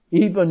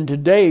even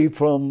today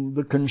from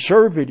the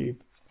conservative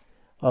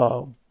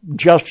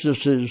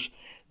justices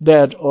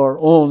that are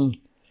on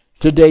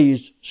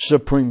today's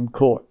Supreme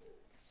Court.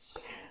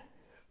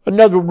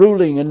 Another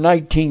ruling in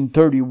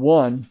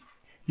 1931,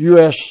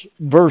 U.S.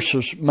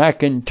 versus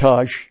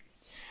McIntosh,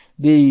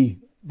 the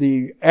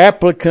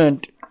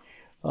applicant,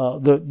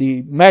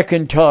 the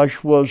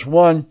McIntosh was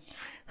one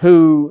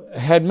who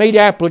had made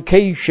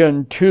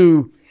application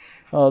to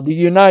the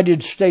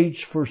United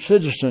States for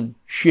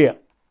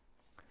citizenship.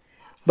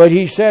 But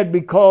he said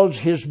because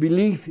his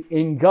belief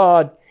in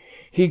God,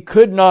 he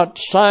could not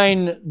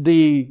sign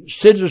the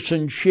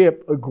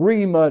citizenship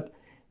agreement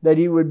that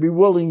he would be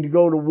willing to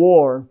go to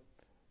war.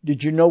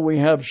 Did you know we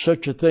have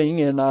such a thing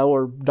in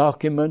our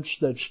documents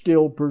that's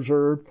still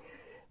preserved,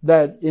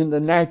 that in the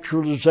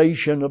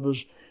naturalization of a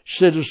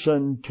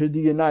citizen to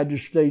the United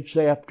States,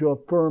 they have to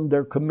affirm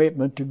their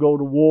commitment to go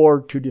to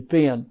war to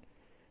defend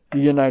the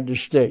United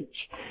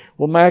States.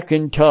 Well,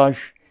 McIntosh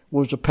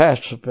was a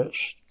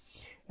pacifist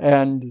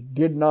and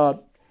did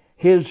not,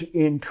 his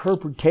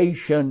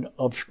interpretation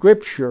of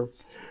Scripture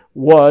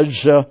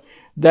was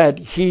that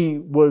he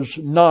was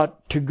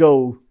not to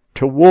go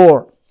to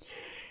war.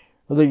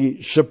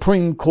 The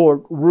Supreme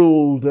Court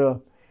ruled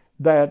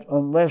that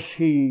unless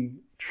he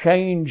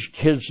changed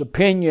his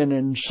opinion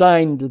and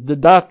signed the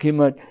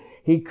document,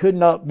 he could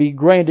not be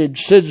granted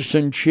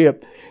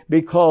citizenship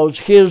because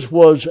his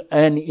was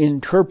an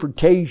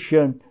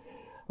interpretation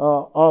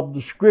of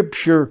the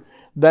Scripture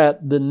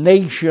that the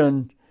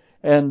nation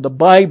and the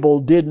Bible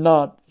did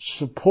not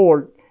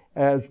support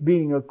as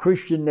being a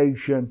Christian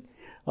nation.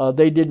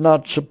 They did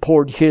not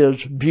support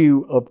his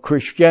view of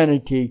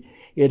Christianity.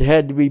 It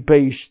had to be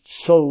based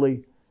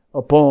solely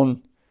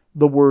upon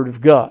the Word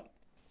of God.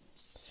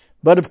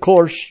 But of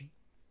course,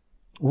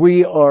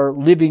 we are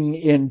living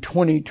in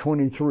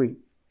 2023.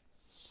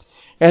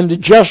 And the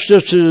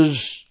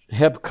justices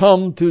have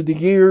come through the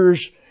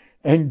years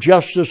and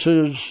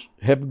justices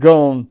have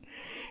gone.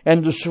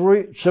 And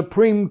the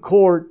Supreme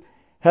Court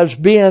has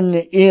been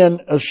in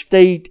a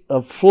state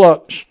of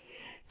flux,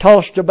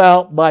 tossed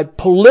about by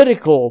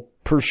political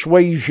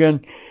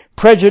persuasion,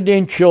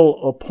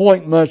 presidential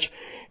appointments,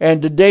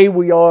 and today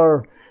we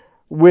are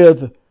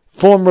with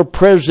former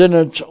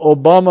President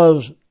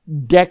Obama's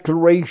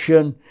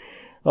declaration,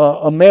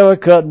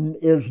 America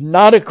is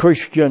not a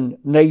Christian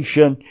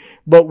nation,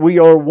 but we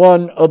are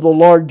one of the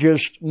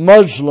largest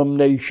Muslim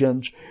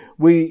nations.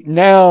 We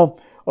now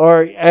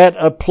are at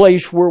a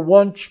place where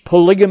once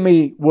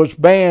polygamy was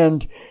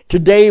banned,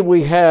 today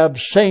we have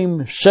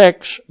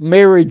same-sex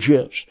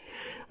marriages.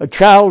 A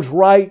child's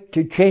right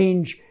to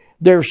change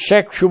their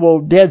sexual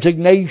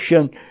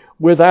designation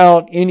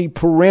without any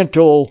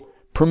parental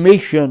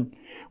permission,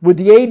 with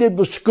the aid of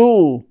the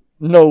school,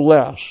 no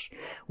less,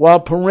 while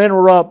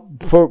parental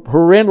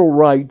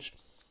rights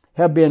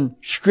have been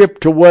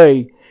stripped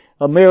away.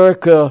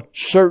 America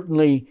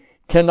certainly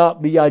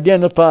cannot be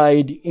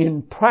identified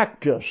in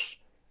practice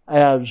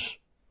as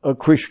a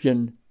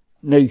Christian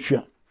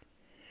nation.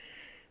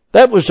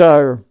 That was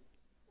our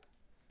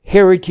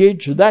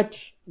heritage. That's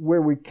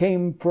where we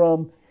came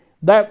from.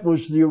 That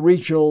was the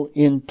original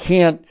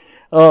intent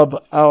of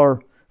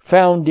our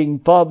founding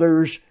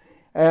fathers.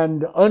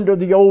 And under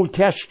the Old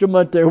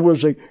Testament, there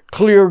was a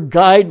clear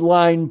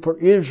guideline for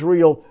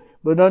Israel.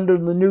 But under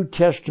the New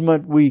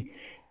Testament, we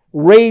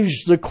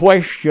raised the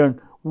question,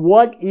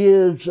 what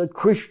is a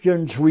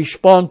Christian's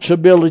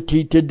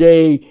responsibility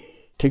today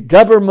to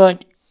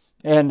government,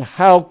 and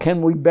how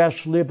can we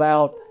best live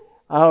out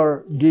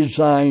our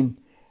design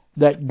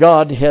that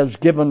God has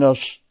given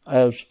us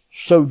as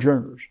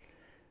sojourners?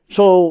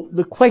 So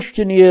the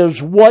question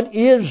is, what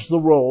is the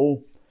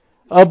role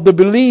of the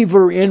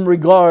believer in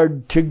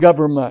regard to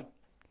government?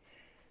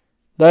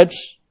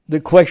 That's the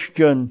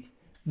question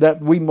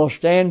that we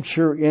must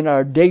answer in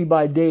our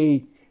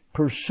day-by-day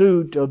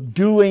pursuit of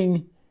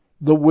doing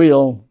the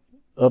will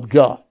of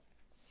God.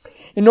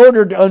 In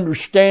order to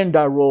understand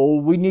our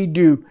role, we need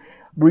to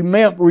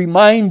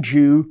remind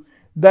you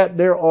that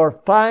there are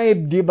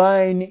 5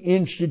 divine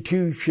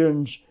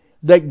institutions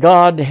that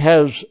God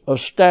has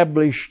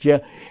established.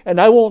 And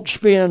I won't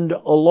spend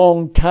a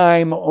long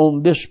time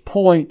on this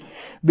point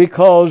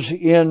because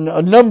in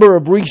a number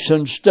of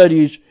recent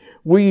studies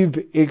we've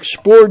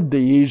explored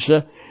these.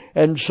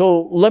 And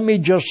so let me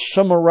just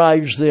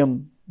summarize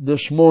them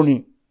this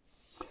morning.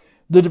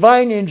 The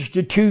divine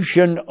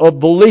institution of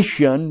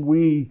volition,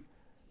 we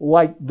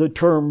like the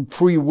term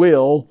free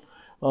will.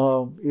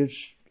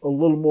 It's a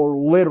little more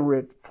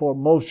literate for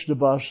most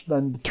of us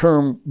than the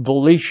term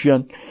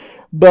volition.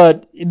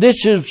 But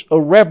this is a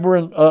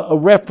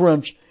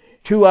reference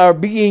to our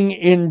being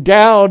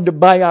endowed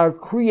by our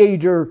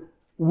Creator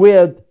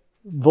with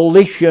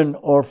volition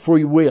or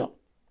free will.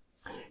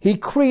 He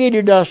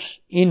created us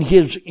in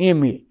His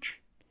image.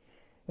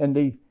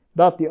 And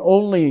about the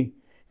only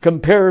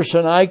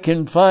comparison I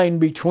can find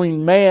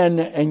between man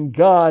and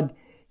God,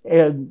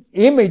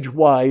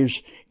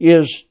 image-wise,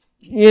 is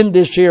in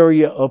this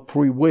area of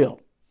free will.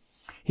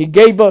 He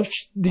gave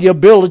us the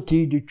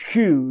ability to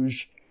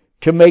choose,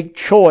 to make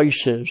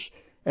choices,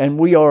 and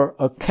we are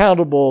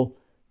accountable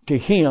to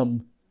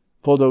Him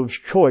for those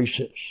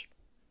choices.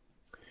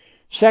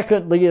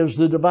 Secondly is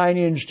the divine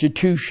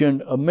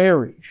institution of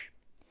marriage.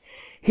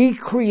 He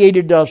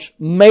created us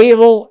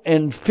male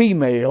and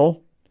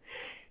female,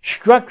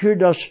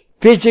 structured us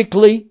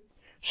physically,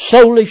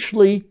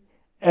 soulishly,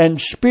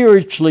 and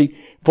spiritually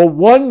for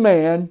one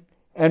man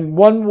and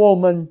one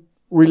woman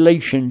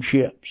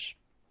relationships.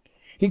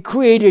 He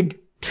created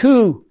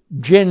two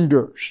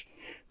genders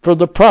for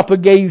the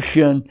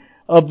propagation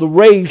of the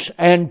race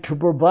and to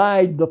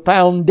provide the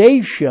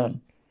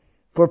foundation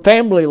for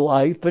family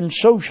life and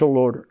social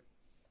order.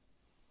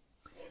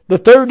 The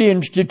third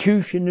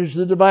institution is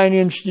the divine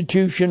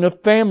institution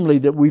of family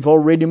that we've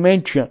already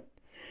mentioned.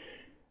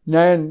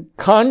 Now,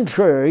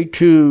 contrary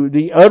to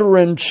the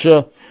utterance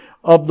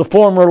of the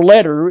former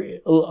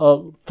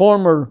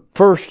former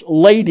First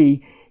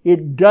Lady,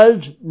 it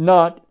does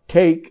not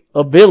take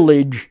a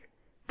village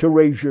to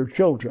raise your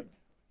children.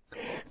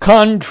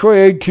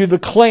 Contrary to the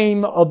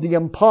claim of the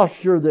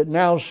impostor that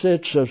now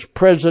sits as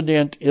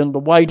president in the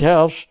White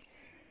House,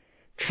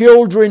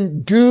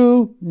 children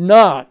do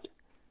not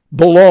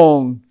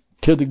belong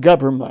to the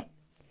government.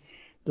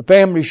 The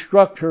family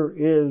structure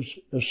is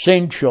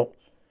essential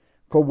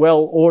for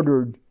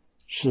well-ordered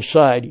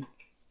society.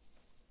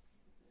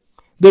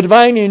 The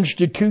divine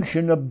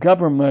institution of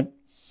government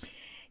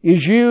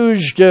is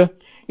used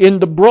in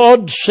the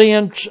broad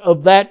sense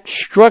of that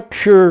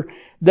structure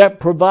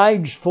that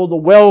provides for the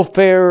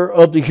welfare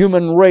of the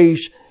human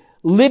race,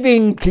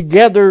 living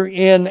together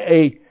in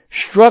a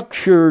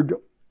structured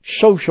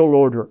social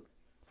order.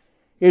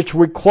 It's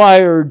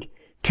required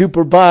to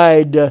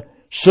provide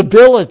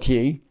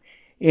civility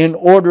in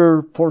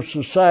order for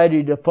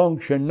society to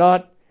function,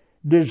 not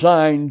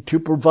designed to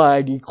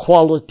provide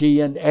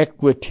equality and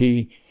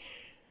equity,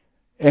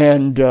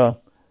 and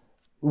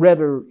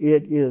rather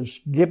it is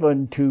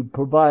given to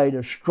provide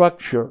a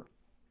structure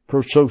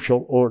for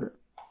social order.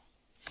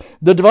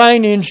 The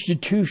divine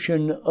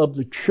institution of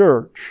the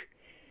church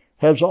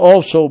has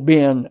also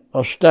been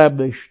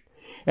established,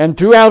 and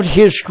throughout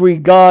history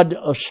God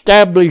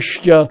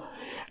established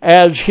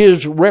as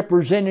His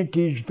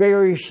representatives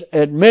various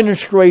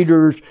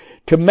administrators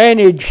to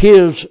manage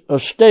His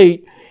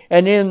estate,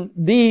 and in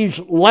these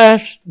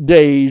last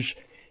days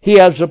He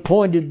has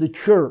appointed the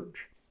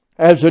church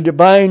as a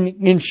divine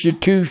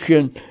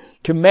institution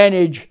to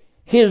manage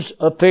His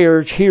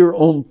affairs here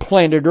on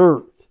planet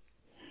Earth.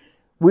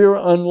 We're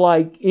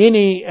unlike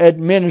any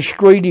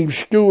administrative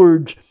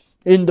stewards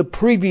in the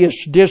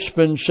previous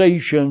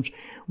dispensations.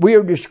 We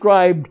are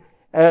described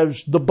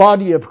as the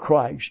body of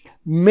Christ,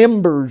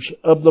 members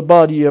of the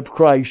body of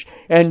Christ,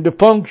 and to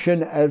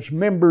function as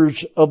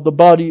members of the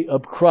body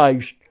of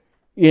Christ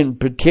in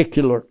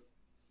particular.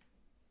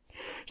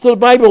 So the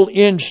Bible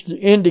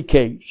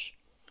indicates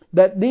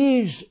that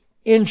these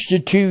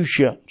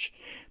institutions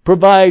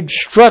provide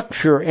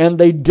structure and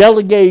they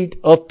delegate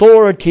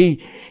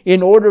authority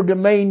in order to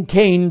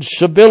maintain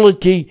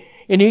civility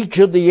in each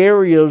of the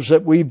areas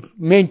that we've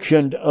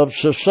mentioned of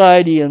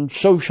society and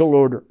social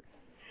order.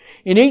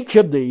 In each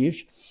of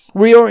these,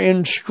 we are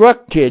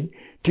instructed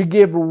to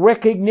give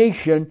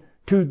recognition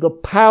to the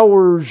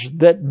powers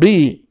that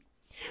be,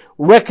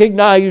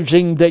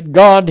 recognizing that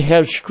God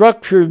has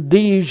structured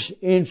these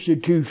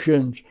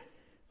institutions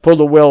for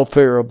the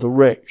welfare of the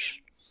race.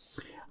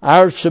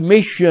 Our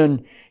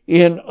submission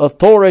in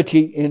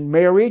authority in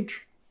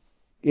marriage,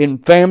 in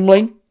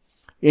family,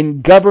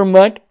 in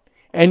government,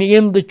 and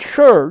in the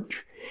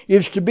church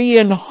is to be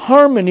in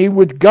harmony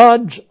with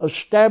God's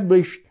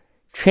established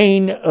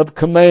chain of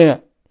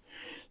command.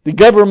 The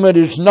government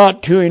is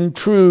not to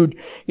intrude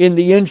in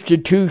the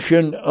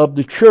institution of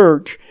the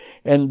church,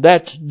 and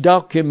that's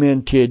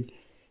documented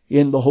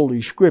in the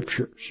Holy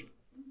Scriptures.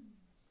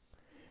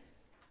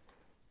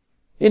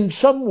 In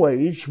some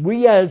ways,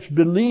 we as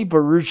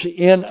believers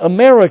in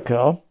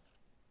America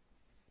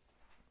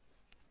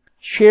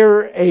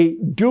share a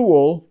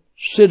dual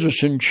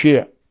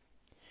citizenship.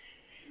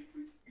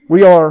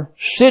 We are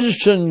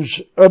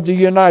citizens of the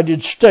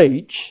United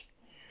States,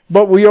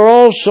 but we are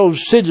also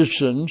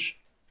citizens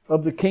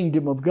of the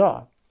kingdom of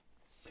God.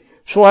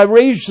 So I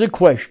raise the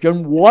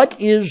question, what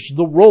is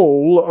the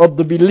role of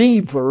the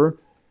believer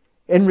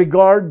in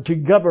regard to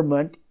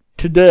government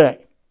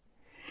today?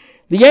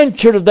 The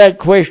answer to that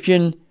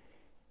question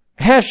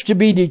has to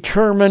be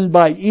determined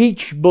by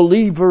each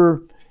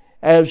believer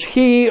as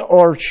he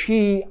or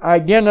she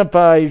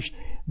identifies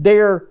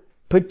their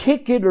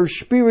particular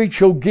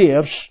spiritual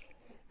gifts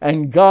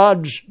and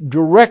God's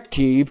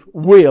directive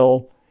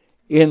will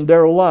in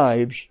their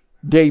lives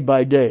day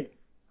by day.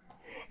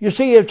 You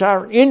see, it's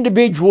our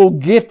individual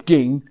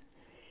gifting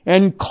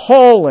and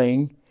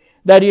calling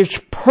that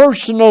is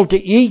personal to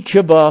each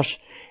of us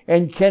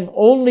and can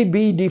only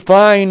be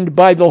defined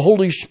by the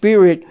Holy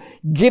Spirit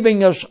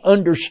giving us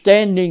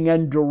understanding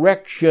and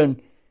direction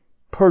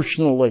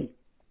personally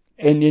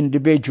and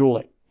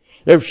individually.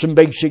 There's some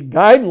basic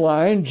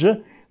guidelines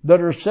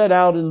that are set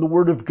out in the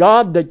Word of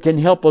God that can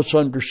help us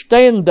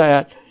understand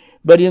that,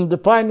 But in the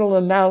final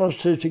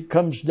analysis, it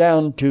comes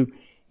down to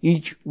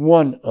each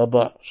one of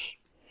us.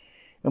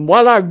 And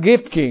while our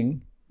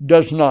gifting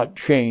does not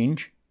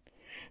change,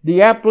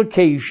 the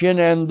application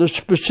and the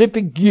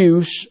specific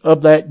use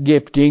of that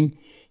gifting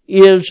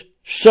is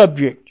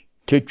subject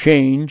to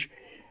change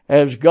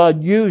as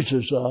God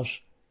uses us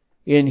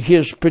in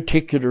His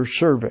particular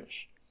service.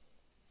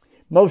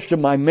 Most of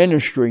my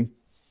ministry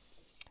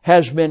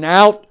has been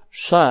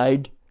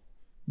outside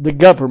the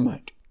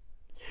government.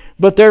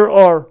 But there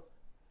were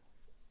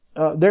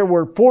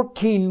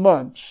 14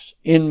 months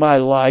in my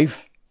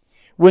life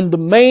when the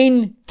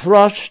main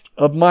thrust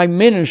of my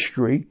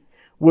ministry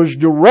was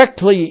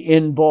directly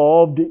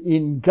involved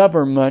in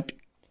government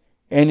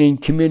and in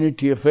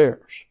community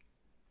affairs.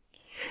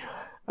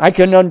 I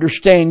can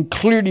understand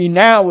clearly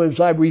now as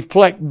I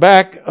reflect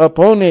back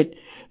upon it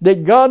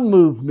that God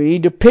moved me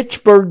to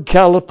Pittsburgh,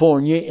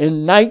 California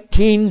in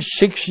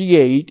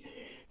 1968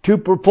 to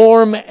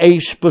perform a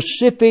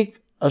specific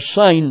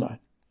assignment.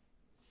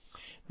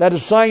 That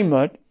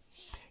assignment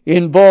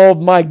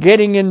involved my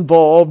getting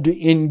involved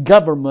in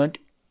government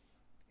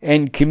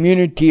and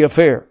community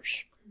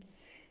affairs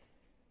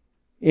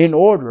in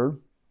order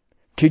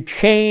to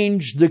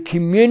change the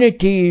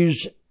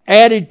community's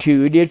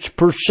attitude, its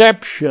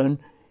perception,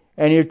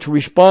 and its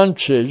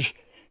responses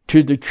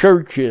to the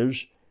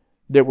churches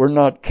that were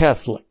not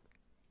Catholic.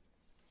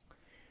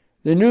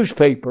 The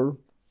newspaper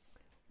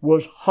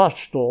was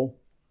hostile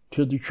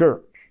to the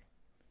church.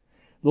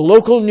 The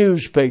local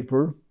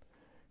newspaper,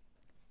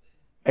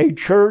 a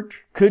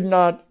church could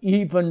not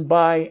even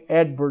buy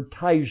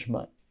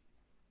advertisement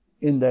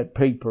in that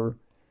paper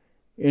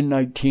in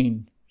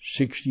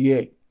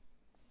 1968.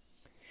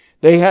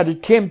 They had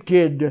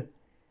attempted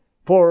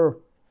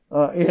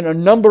in a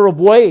number of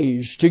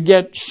ways to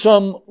get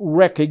some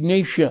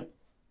recognition.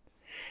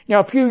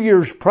 Now, a few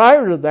years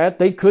prior to that,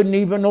 they couldn't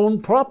even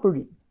own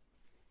property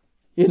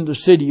in the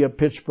city of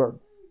Pittsburgh,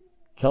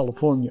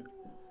 California.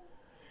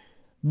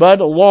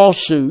 But a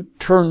lawsuit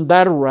turned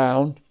that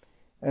around,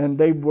 and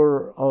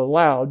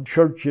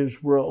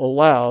churches were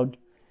allowed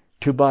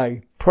to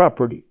buy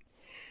property.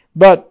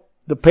 But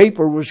the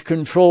paper was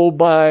controlled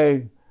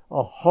by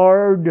a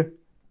hard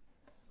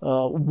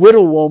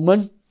widow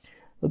woman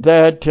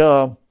that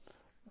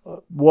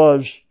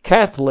was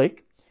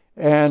Catholic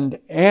and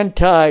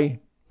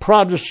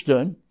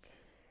anti-Protestant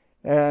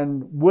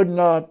and would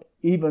not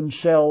even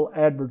sell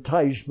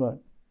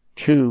advertisement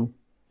to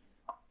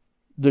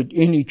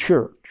any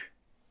church.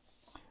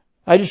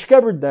 I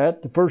discovered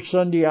that the first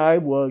Sunday I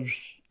was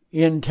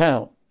in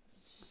town.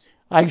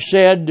 I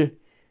said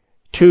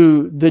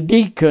to the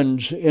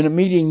deacons in a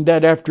meeting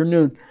that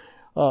afternoon,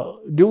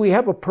 do we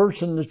have a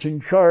person that's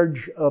in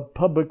charge of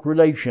public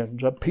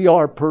relations, a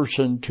PR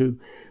person to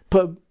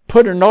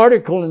put an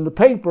article in the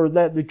paper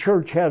that the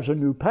church has a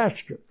new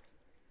pastor?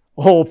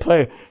 Oh,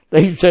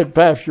 they said,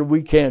 Pastor,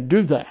 we can't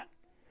do that.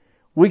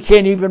 We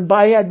can't even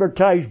buy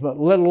advertisement,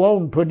 let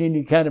alone put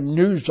any kind of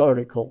news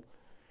article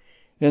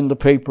in the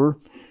paper.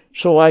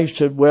 So I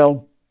said,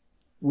 well,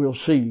 we'll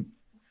see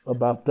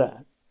about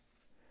that.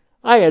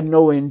 I had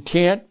no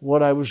intent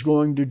what I was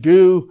going to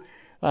do.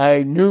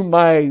 I knew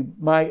my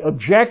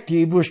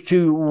objective was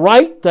to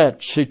right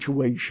that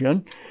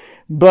situation,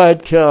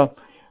 but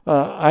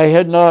I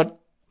had not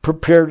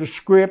prepared a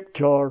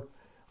script or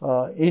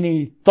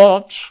any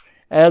thoughts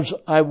as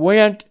I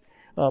went,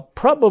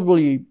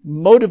 probably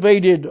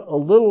motivated a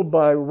little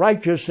by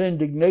righteous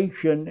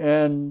indignation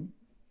and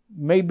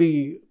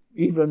maybe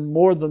even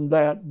more than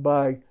that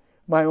by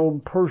my own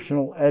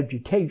personal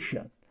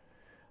agitation.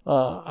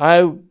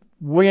 I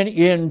went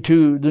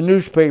into the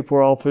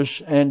newspaper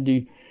office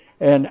and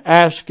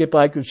asked if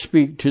I could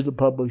speak to the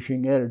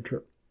publishing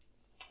editor.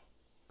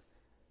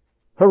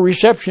 Her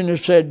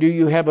receptionist said, do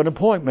you have an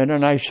appointment?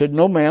 And I said,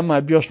 no, ma'am,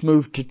 I've just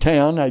moved to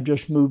town. I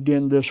just moved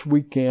in this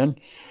weekend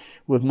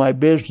with my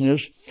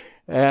business,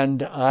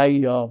 and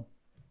I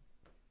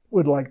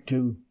would like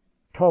to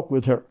talk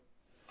with her.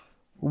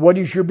 What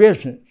is your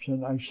business?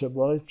 And I said,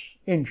 well, it's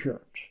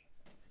insurance.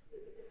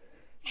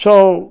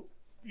 So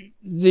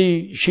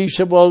she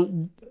said, well,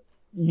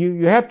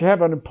 you have to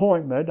have an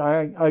appointment.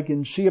 I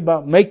can see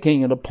about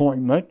making an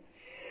appointment.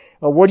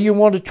 What do you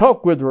want to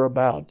talk with her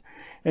about?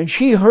 And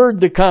she heard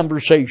the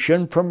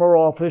conversation from her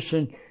office,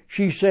 and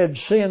she said,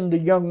 send the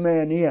young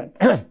man in.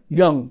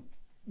 Young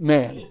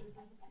man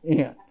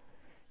in.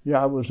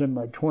 Yeah, I was in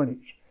my 20s.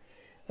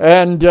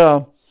 And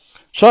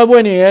so I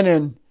went in,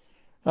 and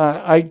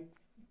I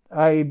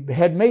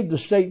had made the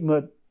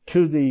statement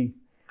to the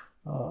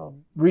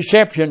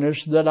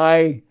receptionist that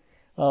I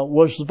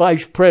was the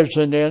vice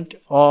president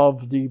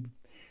of the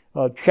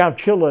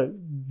Chowchilla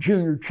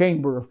Junior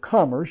Chamber of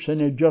Commerce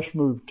and had just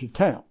moved to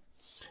town.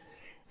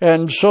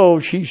 And so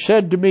she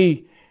said to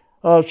me,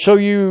 so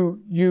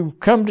you've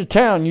come to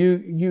town.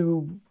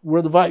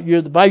 You're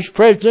the vice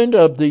president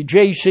of the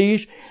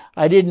JCs.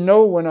 I didn't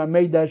know when I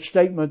made that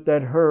statement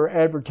that her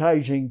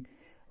advertising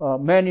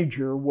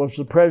manager was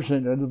the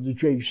president of the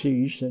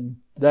JCs in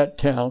that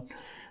town,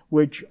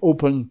 which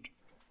opened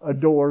a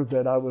door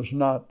that I was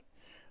not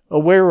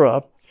aware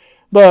of.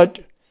 But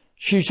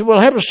she said, well,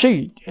 have a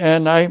seat.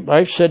 And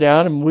I sat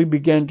down and we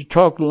began to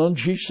talk a little.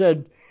 She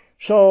said,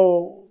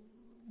 so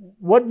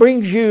what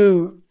brings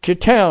you to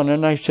town?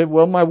 And I said,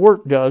 well, my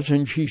work does.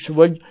 And she said,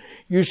 well,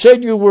 you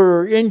said you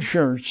were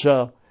insurance.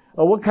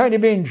 What kind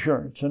of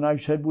insurance? And I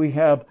said, we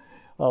have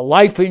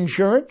life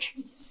insurance.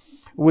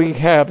 We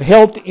have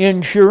health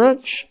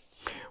insurance.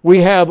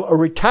 We have a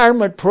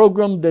retirement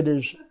program that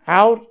is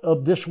out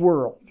of this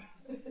world.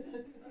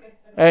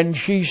 And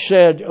she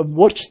said,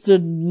 what's the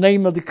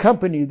name of the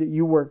company that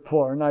you work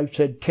for? And I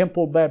said,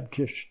 Temple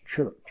Baptist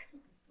Church.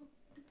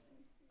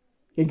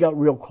 It got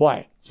real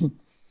quiet.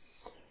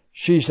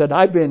 She said,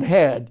 I've been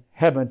had,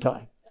 haven't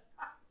I?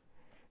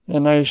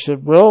 And I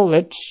said, well,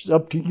 that's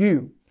up to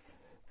you.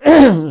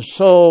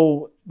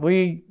 So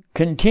we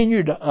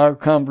continued our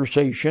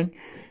conversation.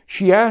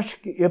 She asked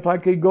if I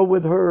could go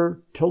with her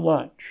to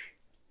lunch.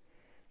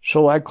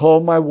 So I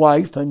called my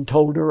wife and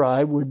told her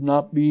I would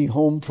not be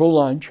home for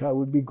lunch. I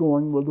would be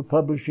going with the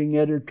publishing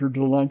editor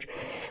to lunch.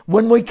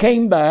 When we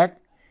came back,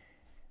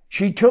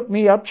 she took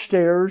me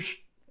upstairs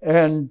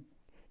and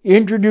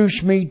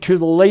introduced me to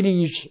the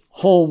ladies'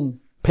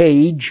 home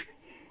page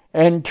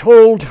and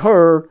told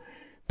her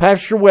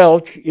Pastor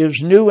Welch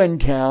is new in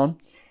town.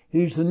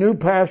 He's the new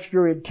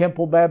pastor at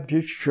Temple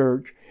Baptist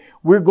Church.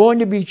 We're going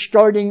to be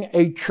starting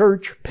a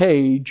church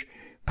page.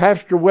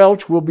 Pastor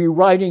Welch will be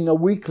writing a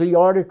weekly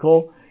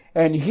article,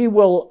 and he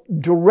will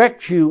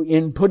direct you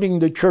in putting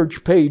the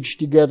church page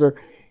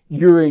together.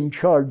 You're in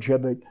charge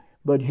of it,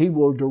 but he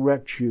will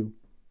direct you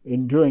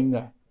in doing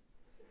that.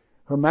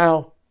 Her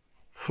mouth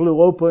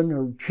flew open,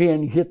 her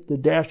chin hit the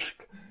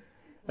desk,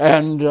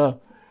 and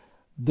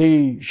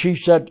she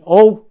said,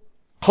 oh,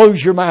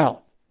 close your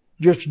mouth.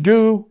 Just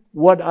do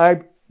what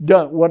I've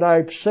done, what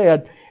I've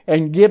said,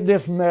 and give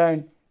this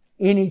man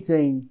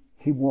anything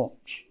he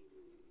wants.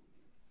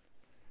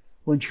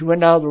 When she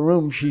went out of the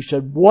room, she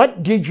said,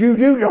 what did you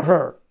do to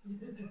her?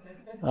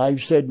 I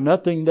said,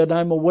 nothing that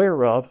I'm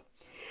aware of.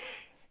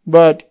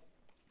 But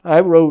I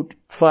wrote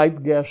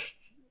 5 guest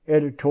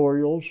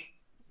editorials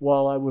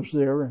while I was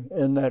there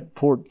in that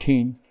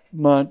 14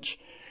 months.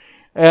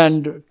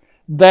 And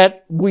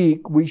that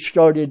week we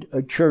started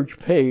a church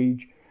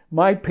page.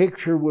 My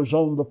picture was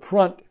on the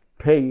front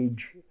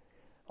page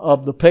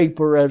of the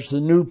paper as the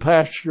new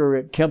pastor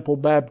at Temple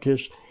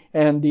Baptist,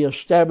 and the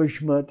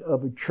establishment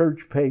of a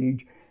church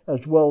page,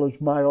 as well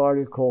as my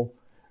article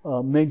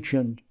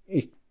mentioned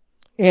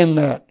in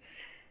that.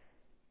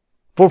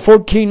 For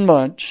 14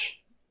 months,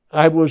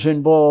 I was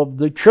involved.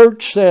 The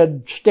church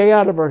said, stay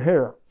out of our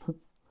hair.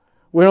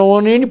 We don't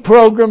want any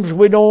programs.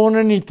 We don't want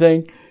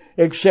anything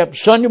except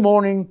Sunday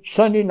morning,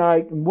 Sunday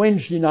night, and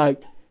Wednesday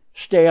night.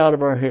 Stay out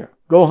of our hair.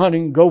 Go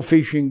hunting, go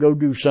fishing, go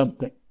do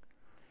something.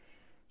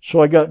 So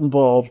I got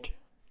involved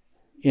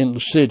in the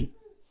city.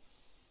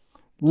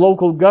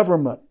 Local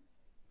government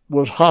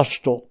was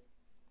hostile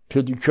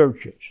to the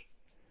churches.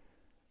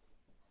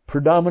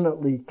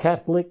 Predominantly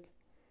Catholic,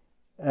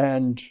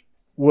 and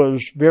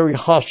was very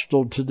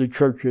hostile to the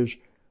churches.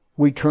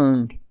 We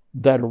turned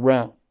that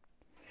around.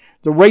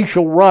 The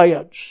racial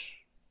riots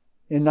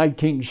in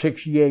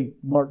 1968,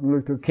 Martin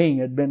Luther King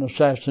had been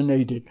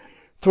assassinated,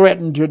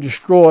 threatened to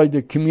destroy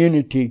the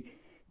community.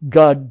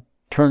 God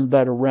turned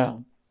that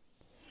around.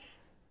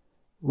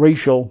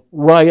 Racial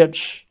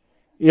riots,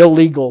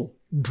 illegal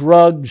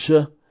drugs,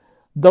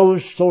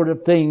 those sort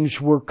of things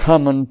were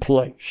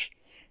commonplace.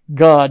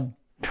 God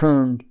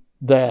turned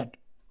that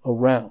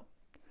around.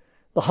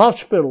 The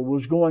hospital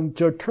was going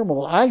through a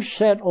turmoil. I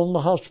sat on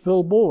the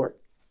hospital board.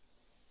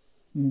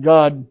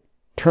 God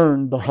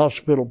turned the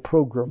hospital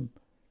program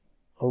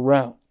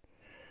around.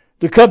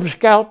 The Cub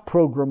Scout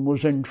program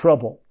was in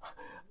trouble.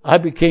 I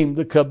became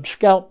the Cub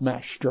Scout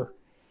master.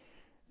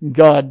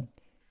 God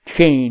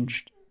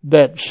changed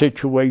that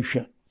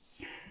situation.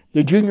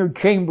 The Junior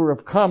Chamber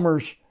of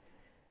Commerce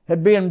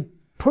had been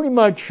pretty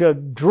much a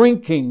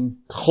drinking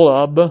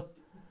club.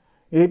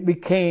 It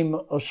became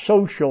a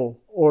social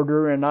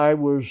order, and I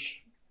was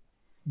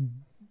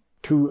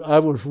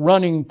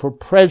running for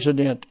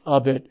president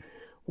of it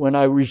when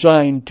I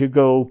resigned to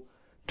go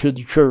to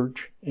the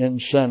church in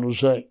San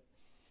Jose.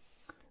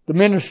 The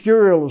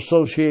Ministerial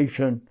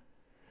Association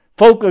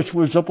focus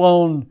was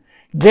upon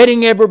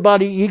getting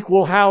everybody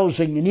equal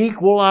housing and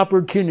equal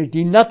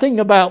opportunity. Nothing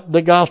about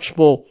the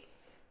gospel.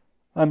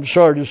 I'm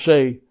sorry to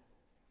say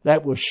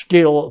that was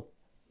still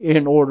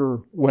in order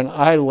when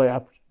I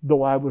left,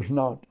 though I was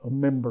not a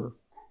member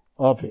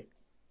of it.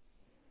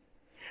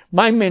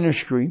 My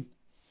ministry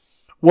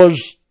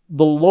was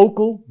the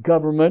local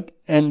government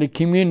and the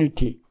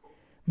community,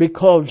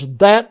 because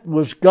that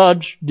was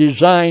God's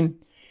design.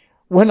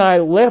 When I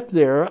left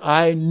there,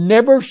 I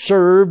never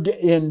served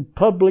in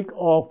public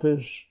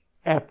office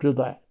after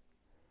that.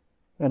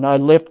 And I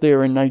left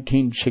there in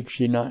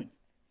 1969.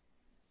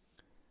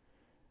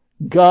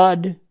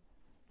 God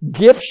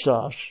gifts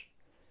us.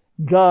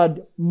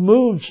 God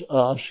moves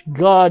us.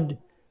 God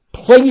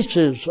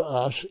places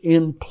us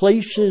in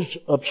places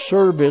of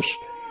service.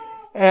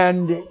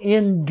 And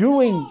in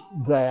doing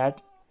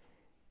that,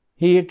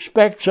 He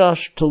expects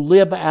us to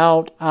live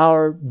out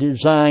our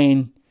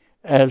design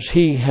as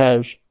He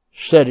has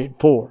set it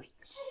forth.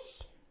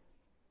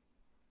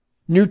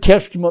 New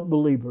Testament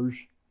believers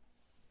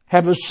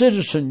have a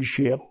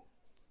citizenship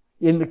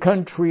in the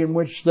country in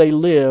which they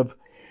live,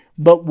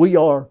 but we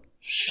are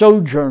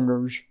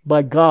sojourners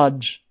by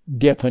God's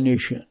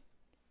definition.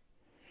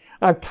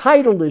 Our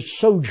title is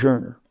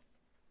sojourner,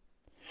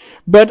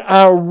 but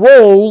our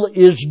role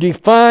is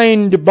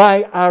defined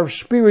by our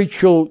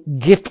spiritual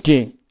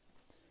gifting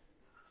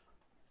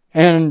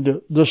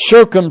and the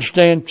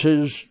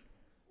circumstances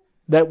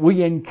that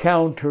we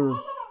encounter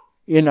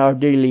in our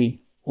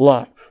daily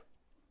life.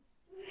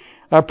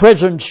 Our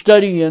present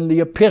study in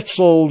the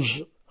epistle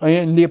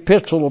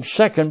of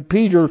 2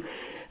 Peter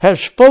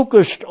has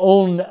focused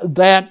on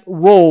that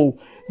role.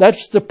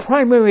 That's the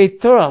primary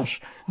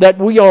thrust, that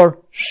we are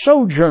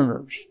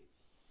sojourners.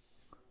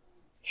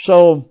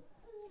 So,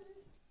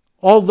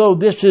 although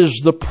this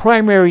is the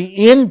primary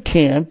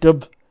intent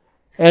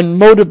and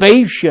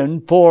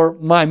motivation for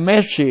my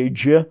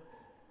message,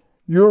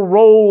 your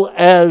role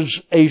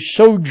as a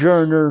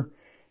sojourner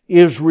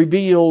is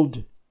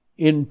revealed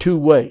in two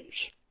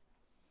ways.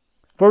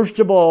 First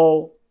of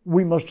all,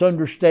 we must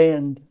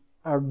understand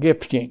our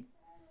gifting.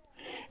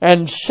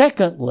 And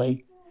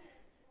secondly,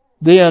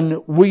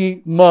 then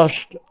we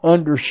must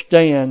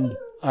understand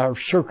our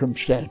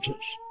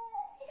circumstances.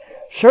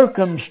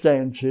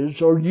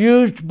 Circumstances are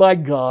used by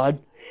God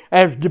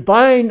as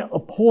divine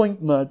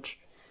appointments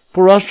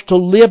for us to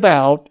live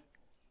out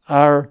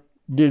our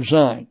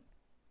design.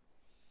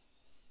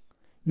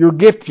 Your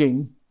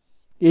gifting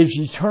is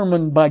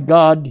determined by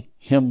God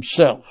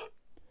Himself,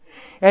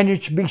 and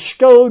it's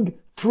bestowed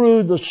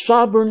through the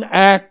sovereign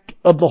act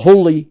of the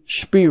Holy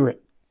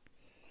Spirit.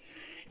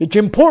 It's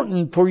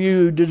important for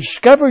you to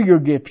discover your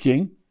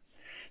gifting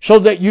so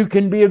that you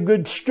can be a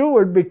good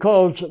steward,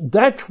 because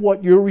that's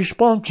what you're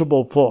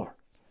responsible for,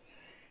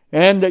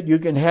 and that you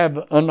can have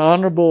an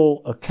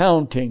honorable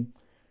accounting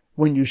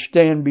when you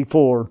stand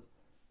before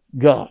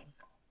God.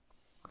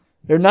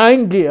 There are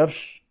 9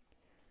 gifts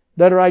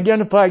that are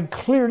identified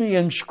clearly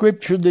in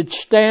Scripture that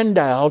stand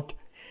out,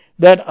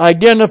 that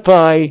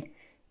identify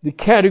the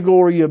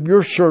category of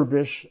your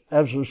service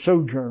as a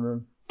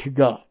sojourner to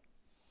God.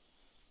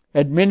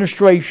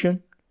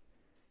 Administration,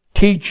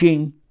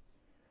 teaching,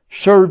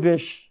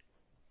 service,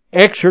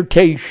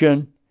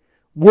 exhortation,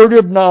 word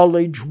of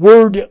knowledge,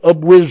 word of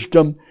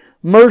wisdom,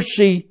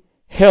 mercy,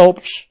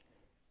 helps,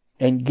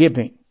 and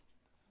giving.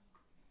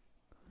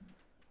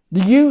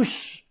 The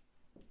use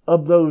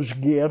of those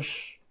gifts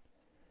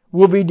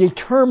will be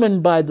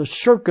determined by the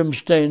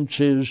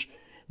circumstances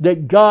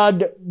that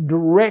God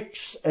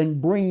directs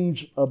and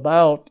brings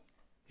about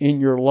in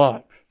your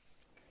life.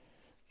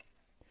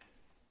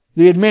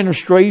 The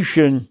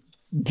administration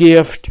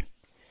gift,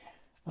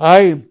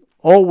 I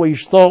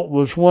always thought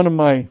was one of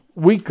my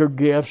weaker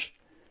gifts,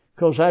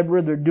 because I'd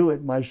rather do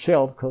it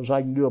myself, because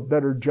I can do a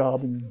better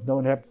job and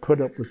don't have to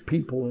put up with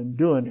people in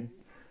doing it.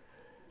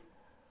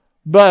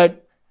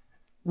 But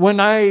when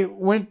I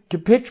went to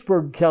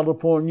Pittsburgh,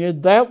 California,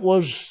 that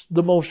was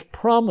the most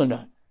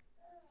prominent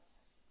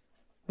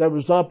that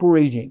was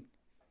operating.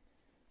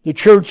 The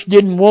church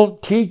didn't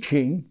want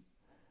teaching.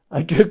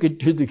 I took it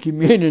to the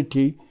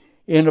community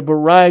in a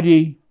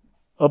variety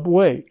of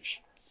ways.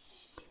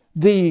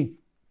 The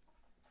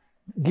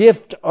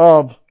gift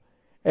of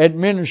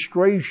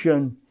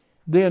administration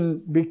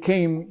then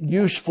became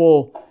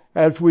useful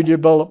as we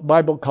developed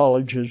Bible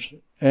colleges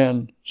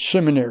and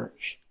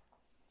seminaries.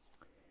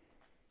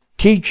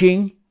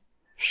 Teaching,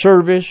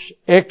 service,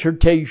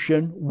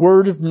 exhortation,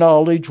 word of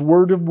knowledge,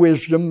 word of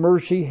wisdom,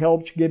 mercy,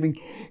 helps, giving.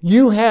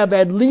 You have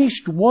at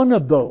least one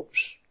of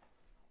those.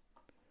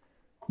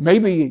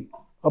 Maybe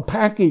a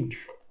package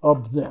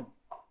of them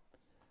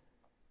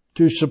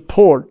to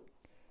support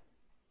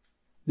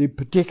the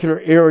particular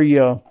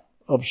area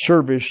of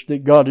service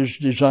that God has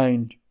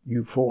designed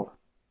you for.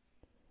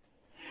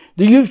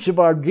 The use of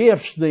our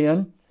gifts,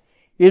 then,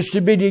 is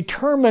to be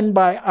determined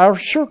by our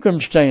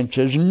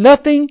circumstances.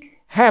 Nothing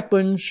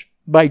happens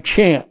by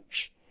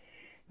chance.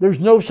 There's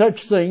no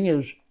such thing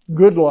as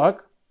good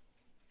luck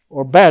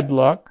or bad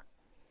luck.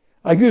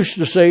 I used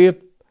to say if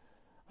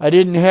I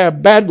didn't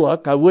have bad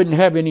luck, I wouldn't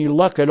have any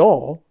luck at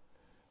all.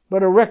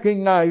 But I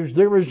recognize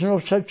there is no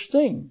such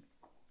thing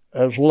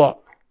as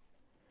luck.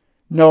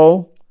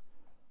 No,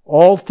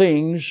 all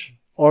things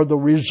are the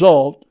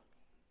result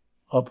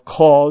of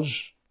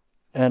cause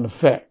and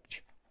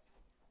effect.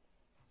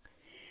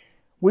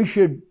 We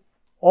should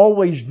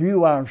always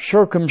view our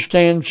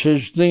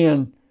circumstances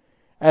then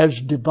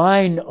as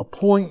divine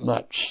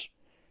appointments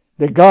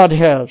that God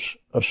has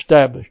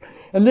established.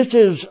 And this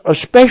is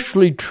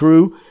especially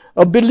true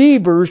of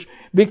believers,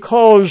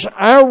 because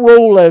our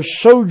role as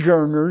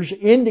sojourners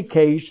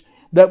indicates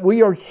that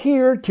we are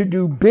here to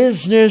do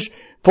business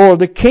for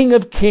the King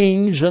of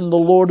Kings and the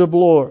Lord of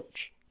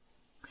Lords.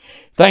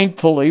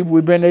 Thankfully,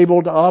 we've been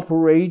able to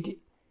operate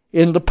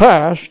in the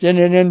past in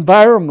an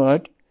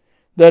environment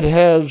that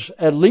has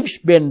at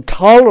least been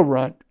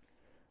tolerant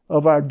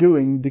of our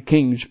doing the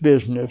King's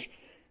business.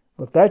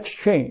 But that's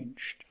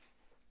changed.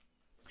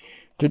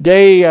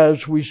 today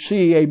as we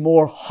see a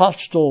more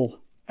hostile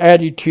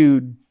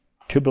attitude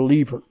to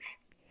believers.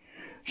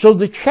 So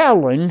the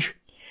challenge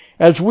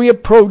as we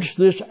approach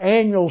this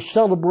annual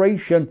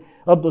celebration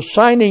of the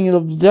signing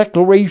of the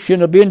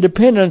Declaration of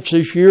Independence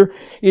this year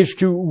is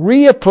to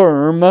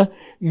reaffirm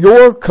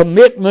your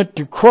commitment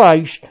to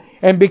Christ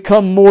and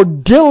become more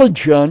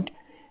diligent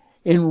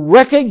in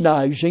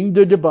recognizing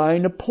the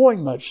divine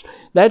appointments.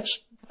 That's,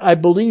 I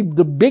believe,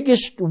 the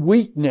biggest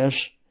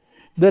weakness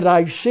that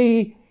I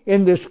see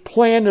in this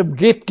plan of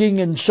gifting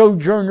and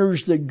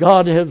sojourners that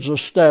God has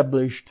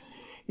established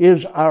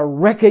is our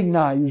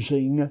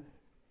recognizing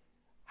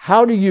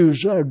how to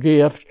use our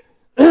gift,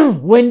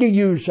 when to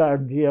use our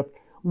gift,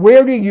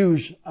 where to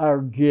use our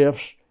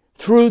gifts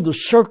through the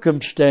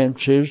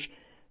circumstances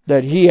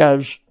that He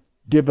has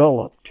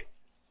developed.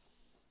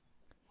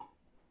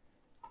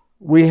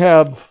 We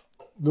have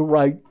the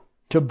right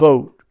to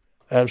vote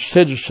as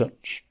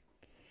citizens.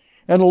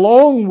 And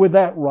along with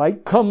that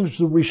right comes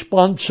the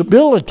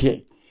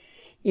responsibility.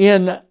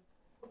 In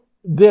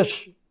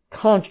this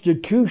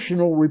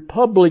constitutional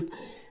republic,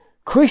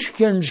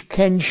 Christians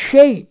can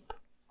shape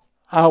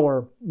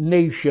our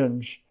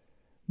nation's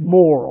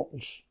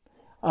morals,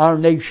 our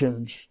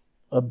nation's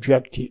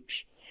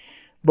objectives.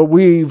 But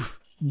we've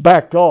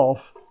backed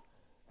off,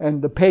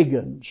 and the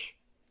pagans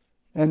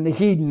and the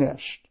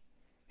hedonists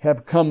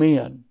have come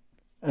in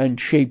and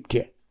shaped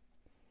it.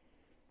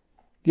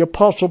 The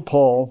Apostle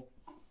Paul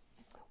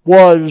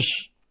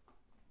was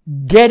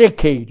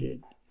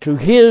dedicated to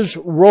his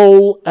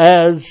role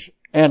as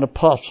an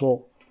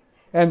apostle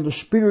and the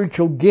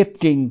spiritual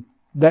gifting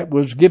that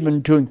was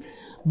given to him.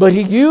 But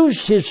he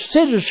used his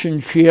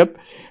citizenship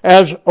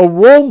as a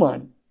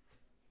Roman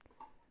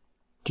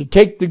to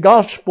take the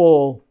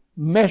gospel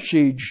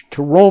message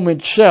to Rome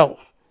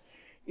itself,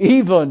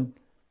 even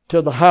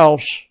to the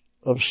house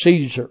of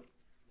Caesar.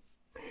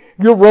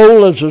 Your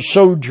role as a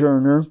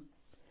sojourner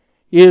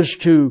is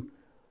to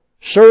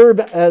serve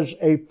as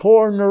a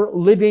foreigner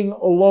living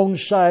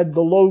alongside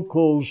the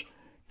locals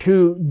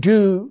to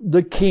do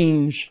the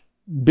king's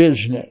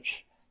business.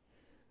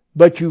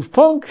 But you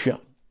function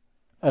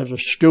as a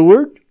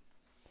steward,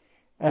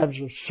 as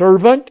a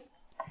servant,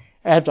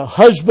 as a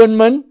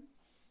husbandman,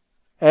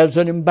 as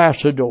an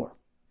ambassador.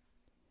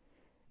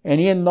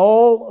 And in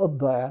all of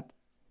that,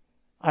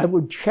 I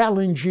would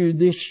challenge you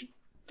this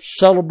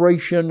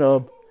celebration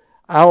of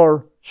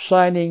our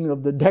signing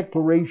of the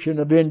Declaration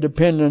of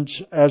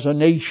Independence as a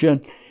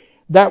nation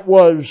that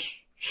was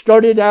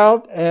started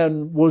out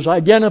and was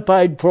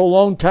identified for a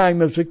long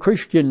time as a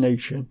Christian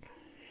nation.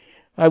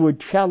 I would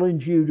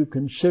challenge you to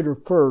consider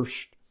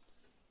first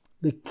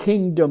the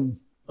kingdom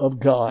of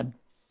God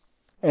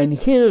and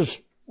His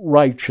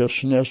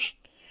righteousness,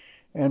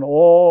 and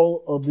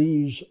all of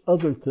these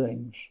other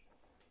things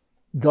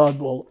God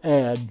will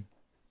add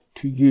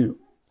to you.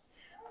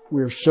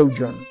 We're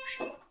sojourners.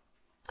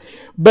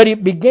 But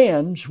it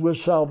begins with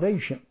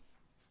salvation.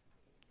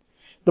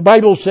 The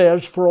Bible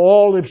says, for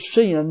all have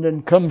sinned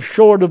and come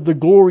short of the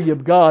glory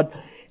of God,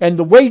 and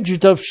the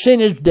wages of sin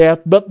is death,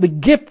 but the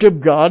gift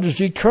of God is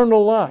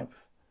eternal life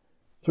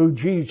through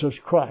Jesus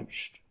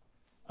Christ,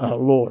 our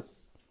Lord.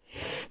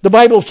 The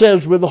Bible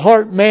says, with the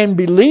heart man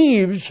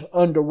believes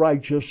unto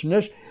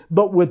righteousness,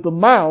 but with the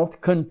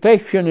mouth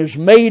confession is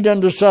made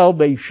unto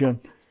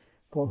salvation.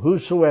 For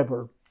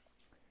whosoever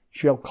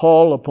shall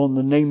call upon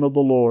the name of the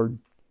Lord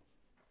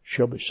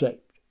shall be saved.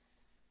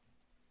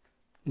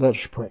 Let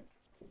us pray.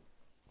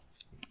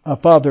 Our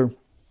Father,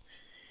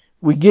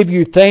 we give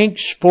you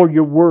thanks for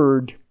your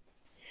word.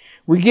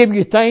 We give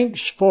you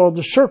thanks for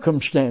the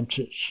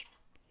circumstances.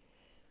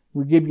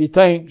 We give you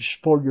thanks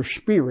for your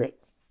Spirit.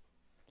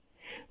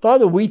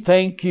 Father, we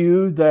thank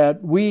you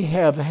that we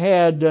have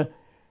had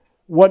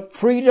what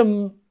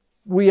freedom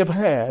we have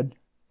had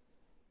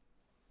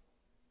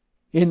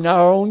in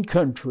our own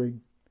country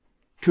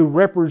to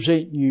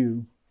represent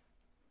you.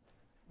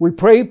 We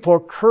pray for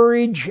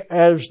courage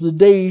as the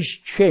days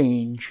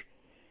change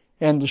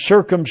and the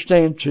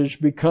circumstances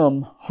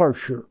become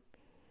harsher.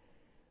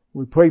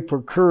 We pray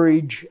for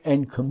courage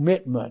and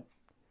commitment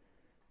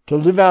to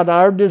live out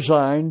our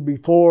design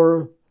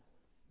before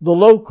the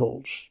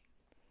locals,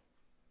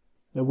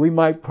 that we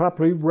might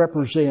properly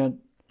represent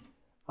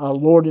our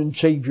Lord and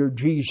Savior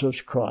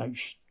Jesus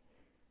Christ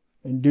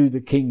and do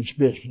the King's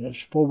business.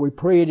 For we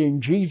pray it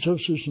in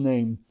Jesus'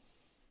 name.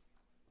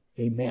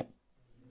 Amen.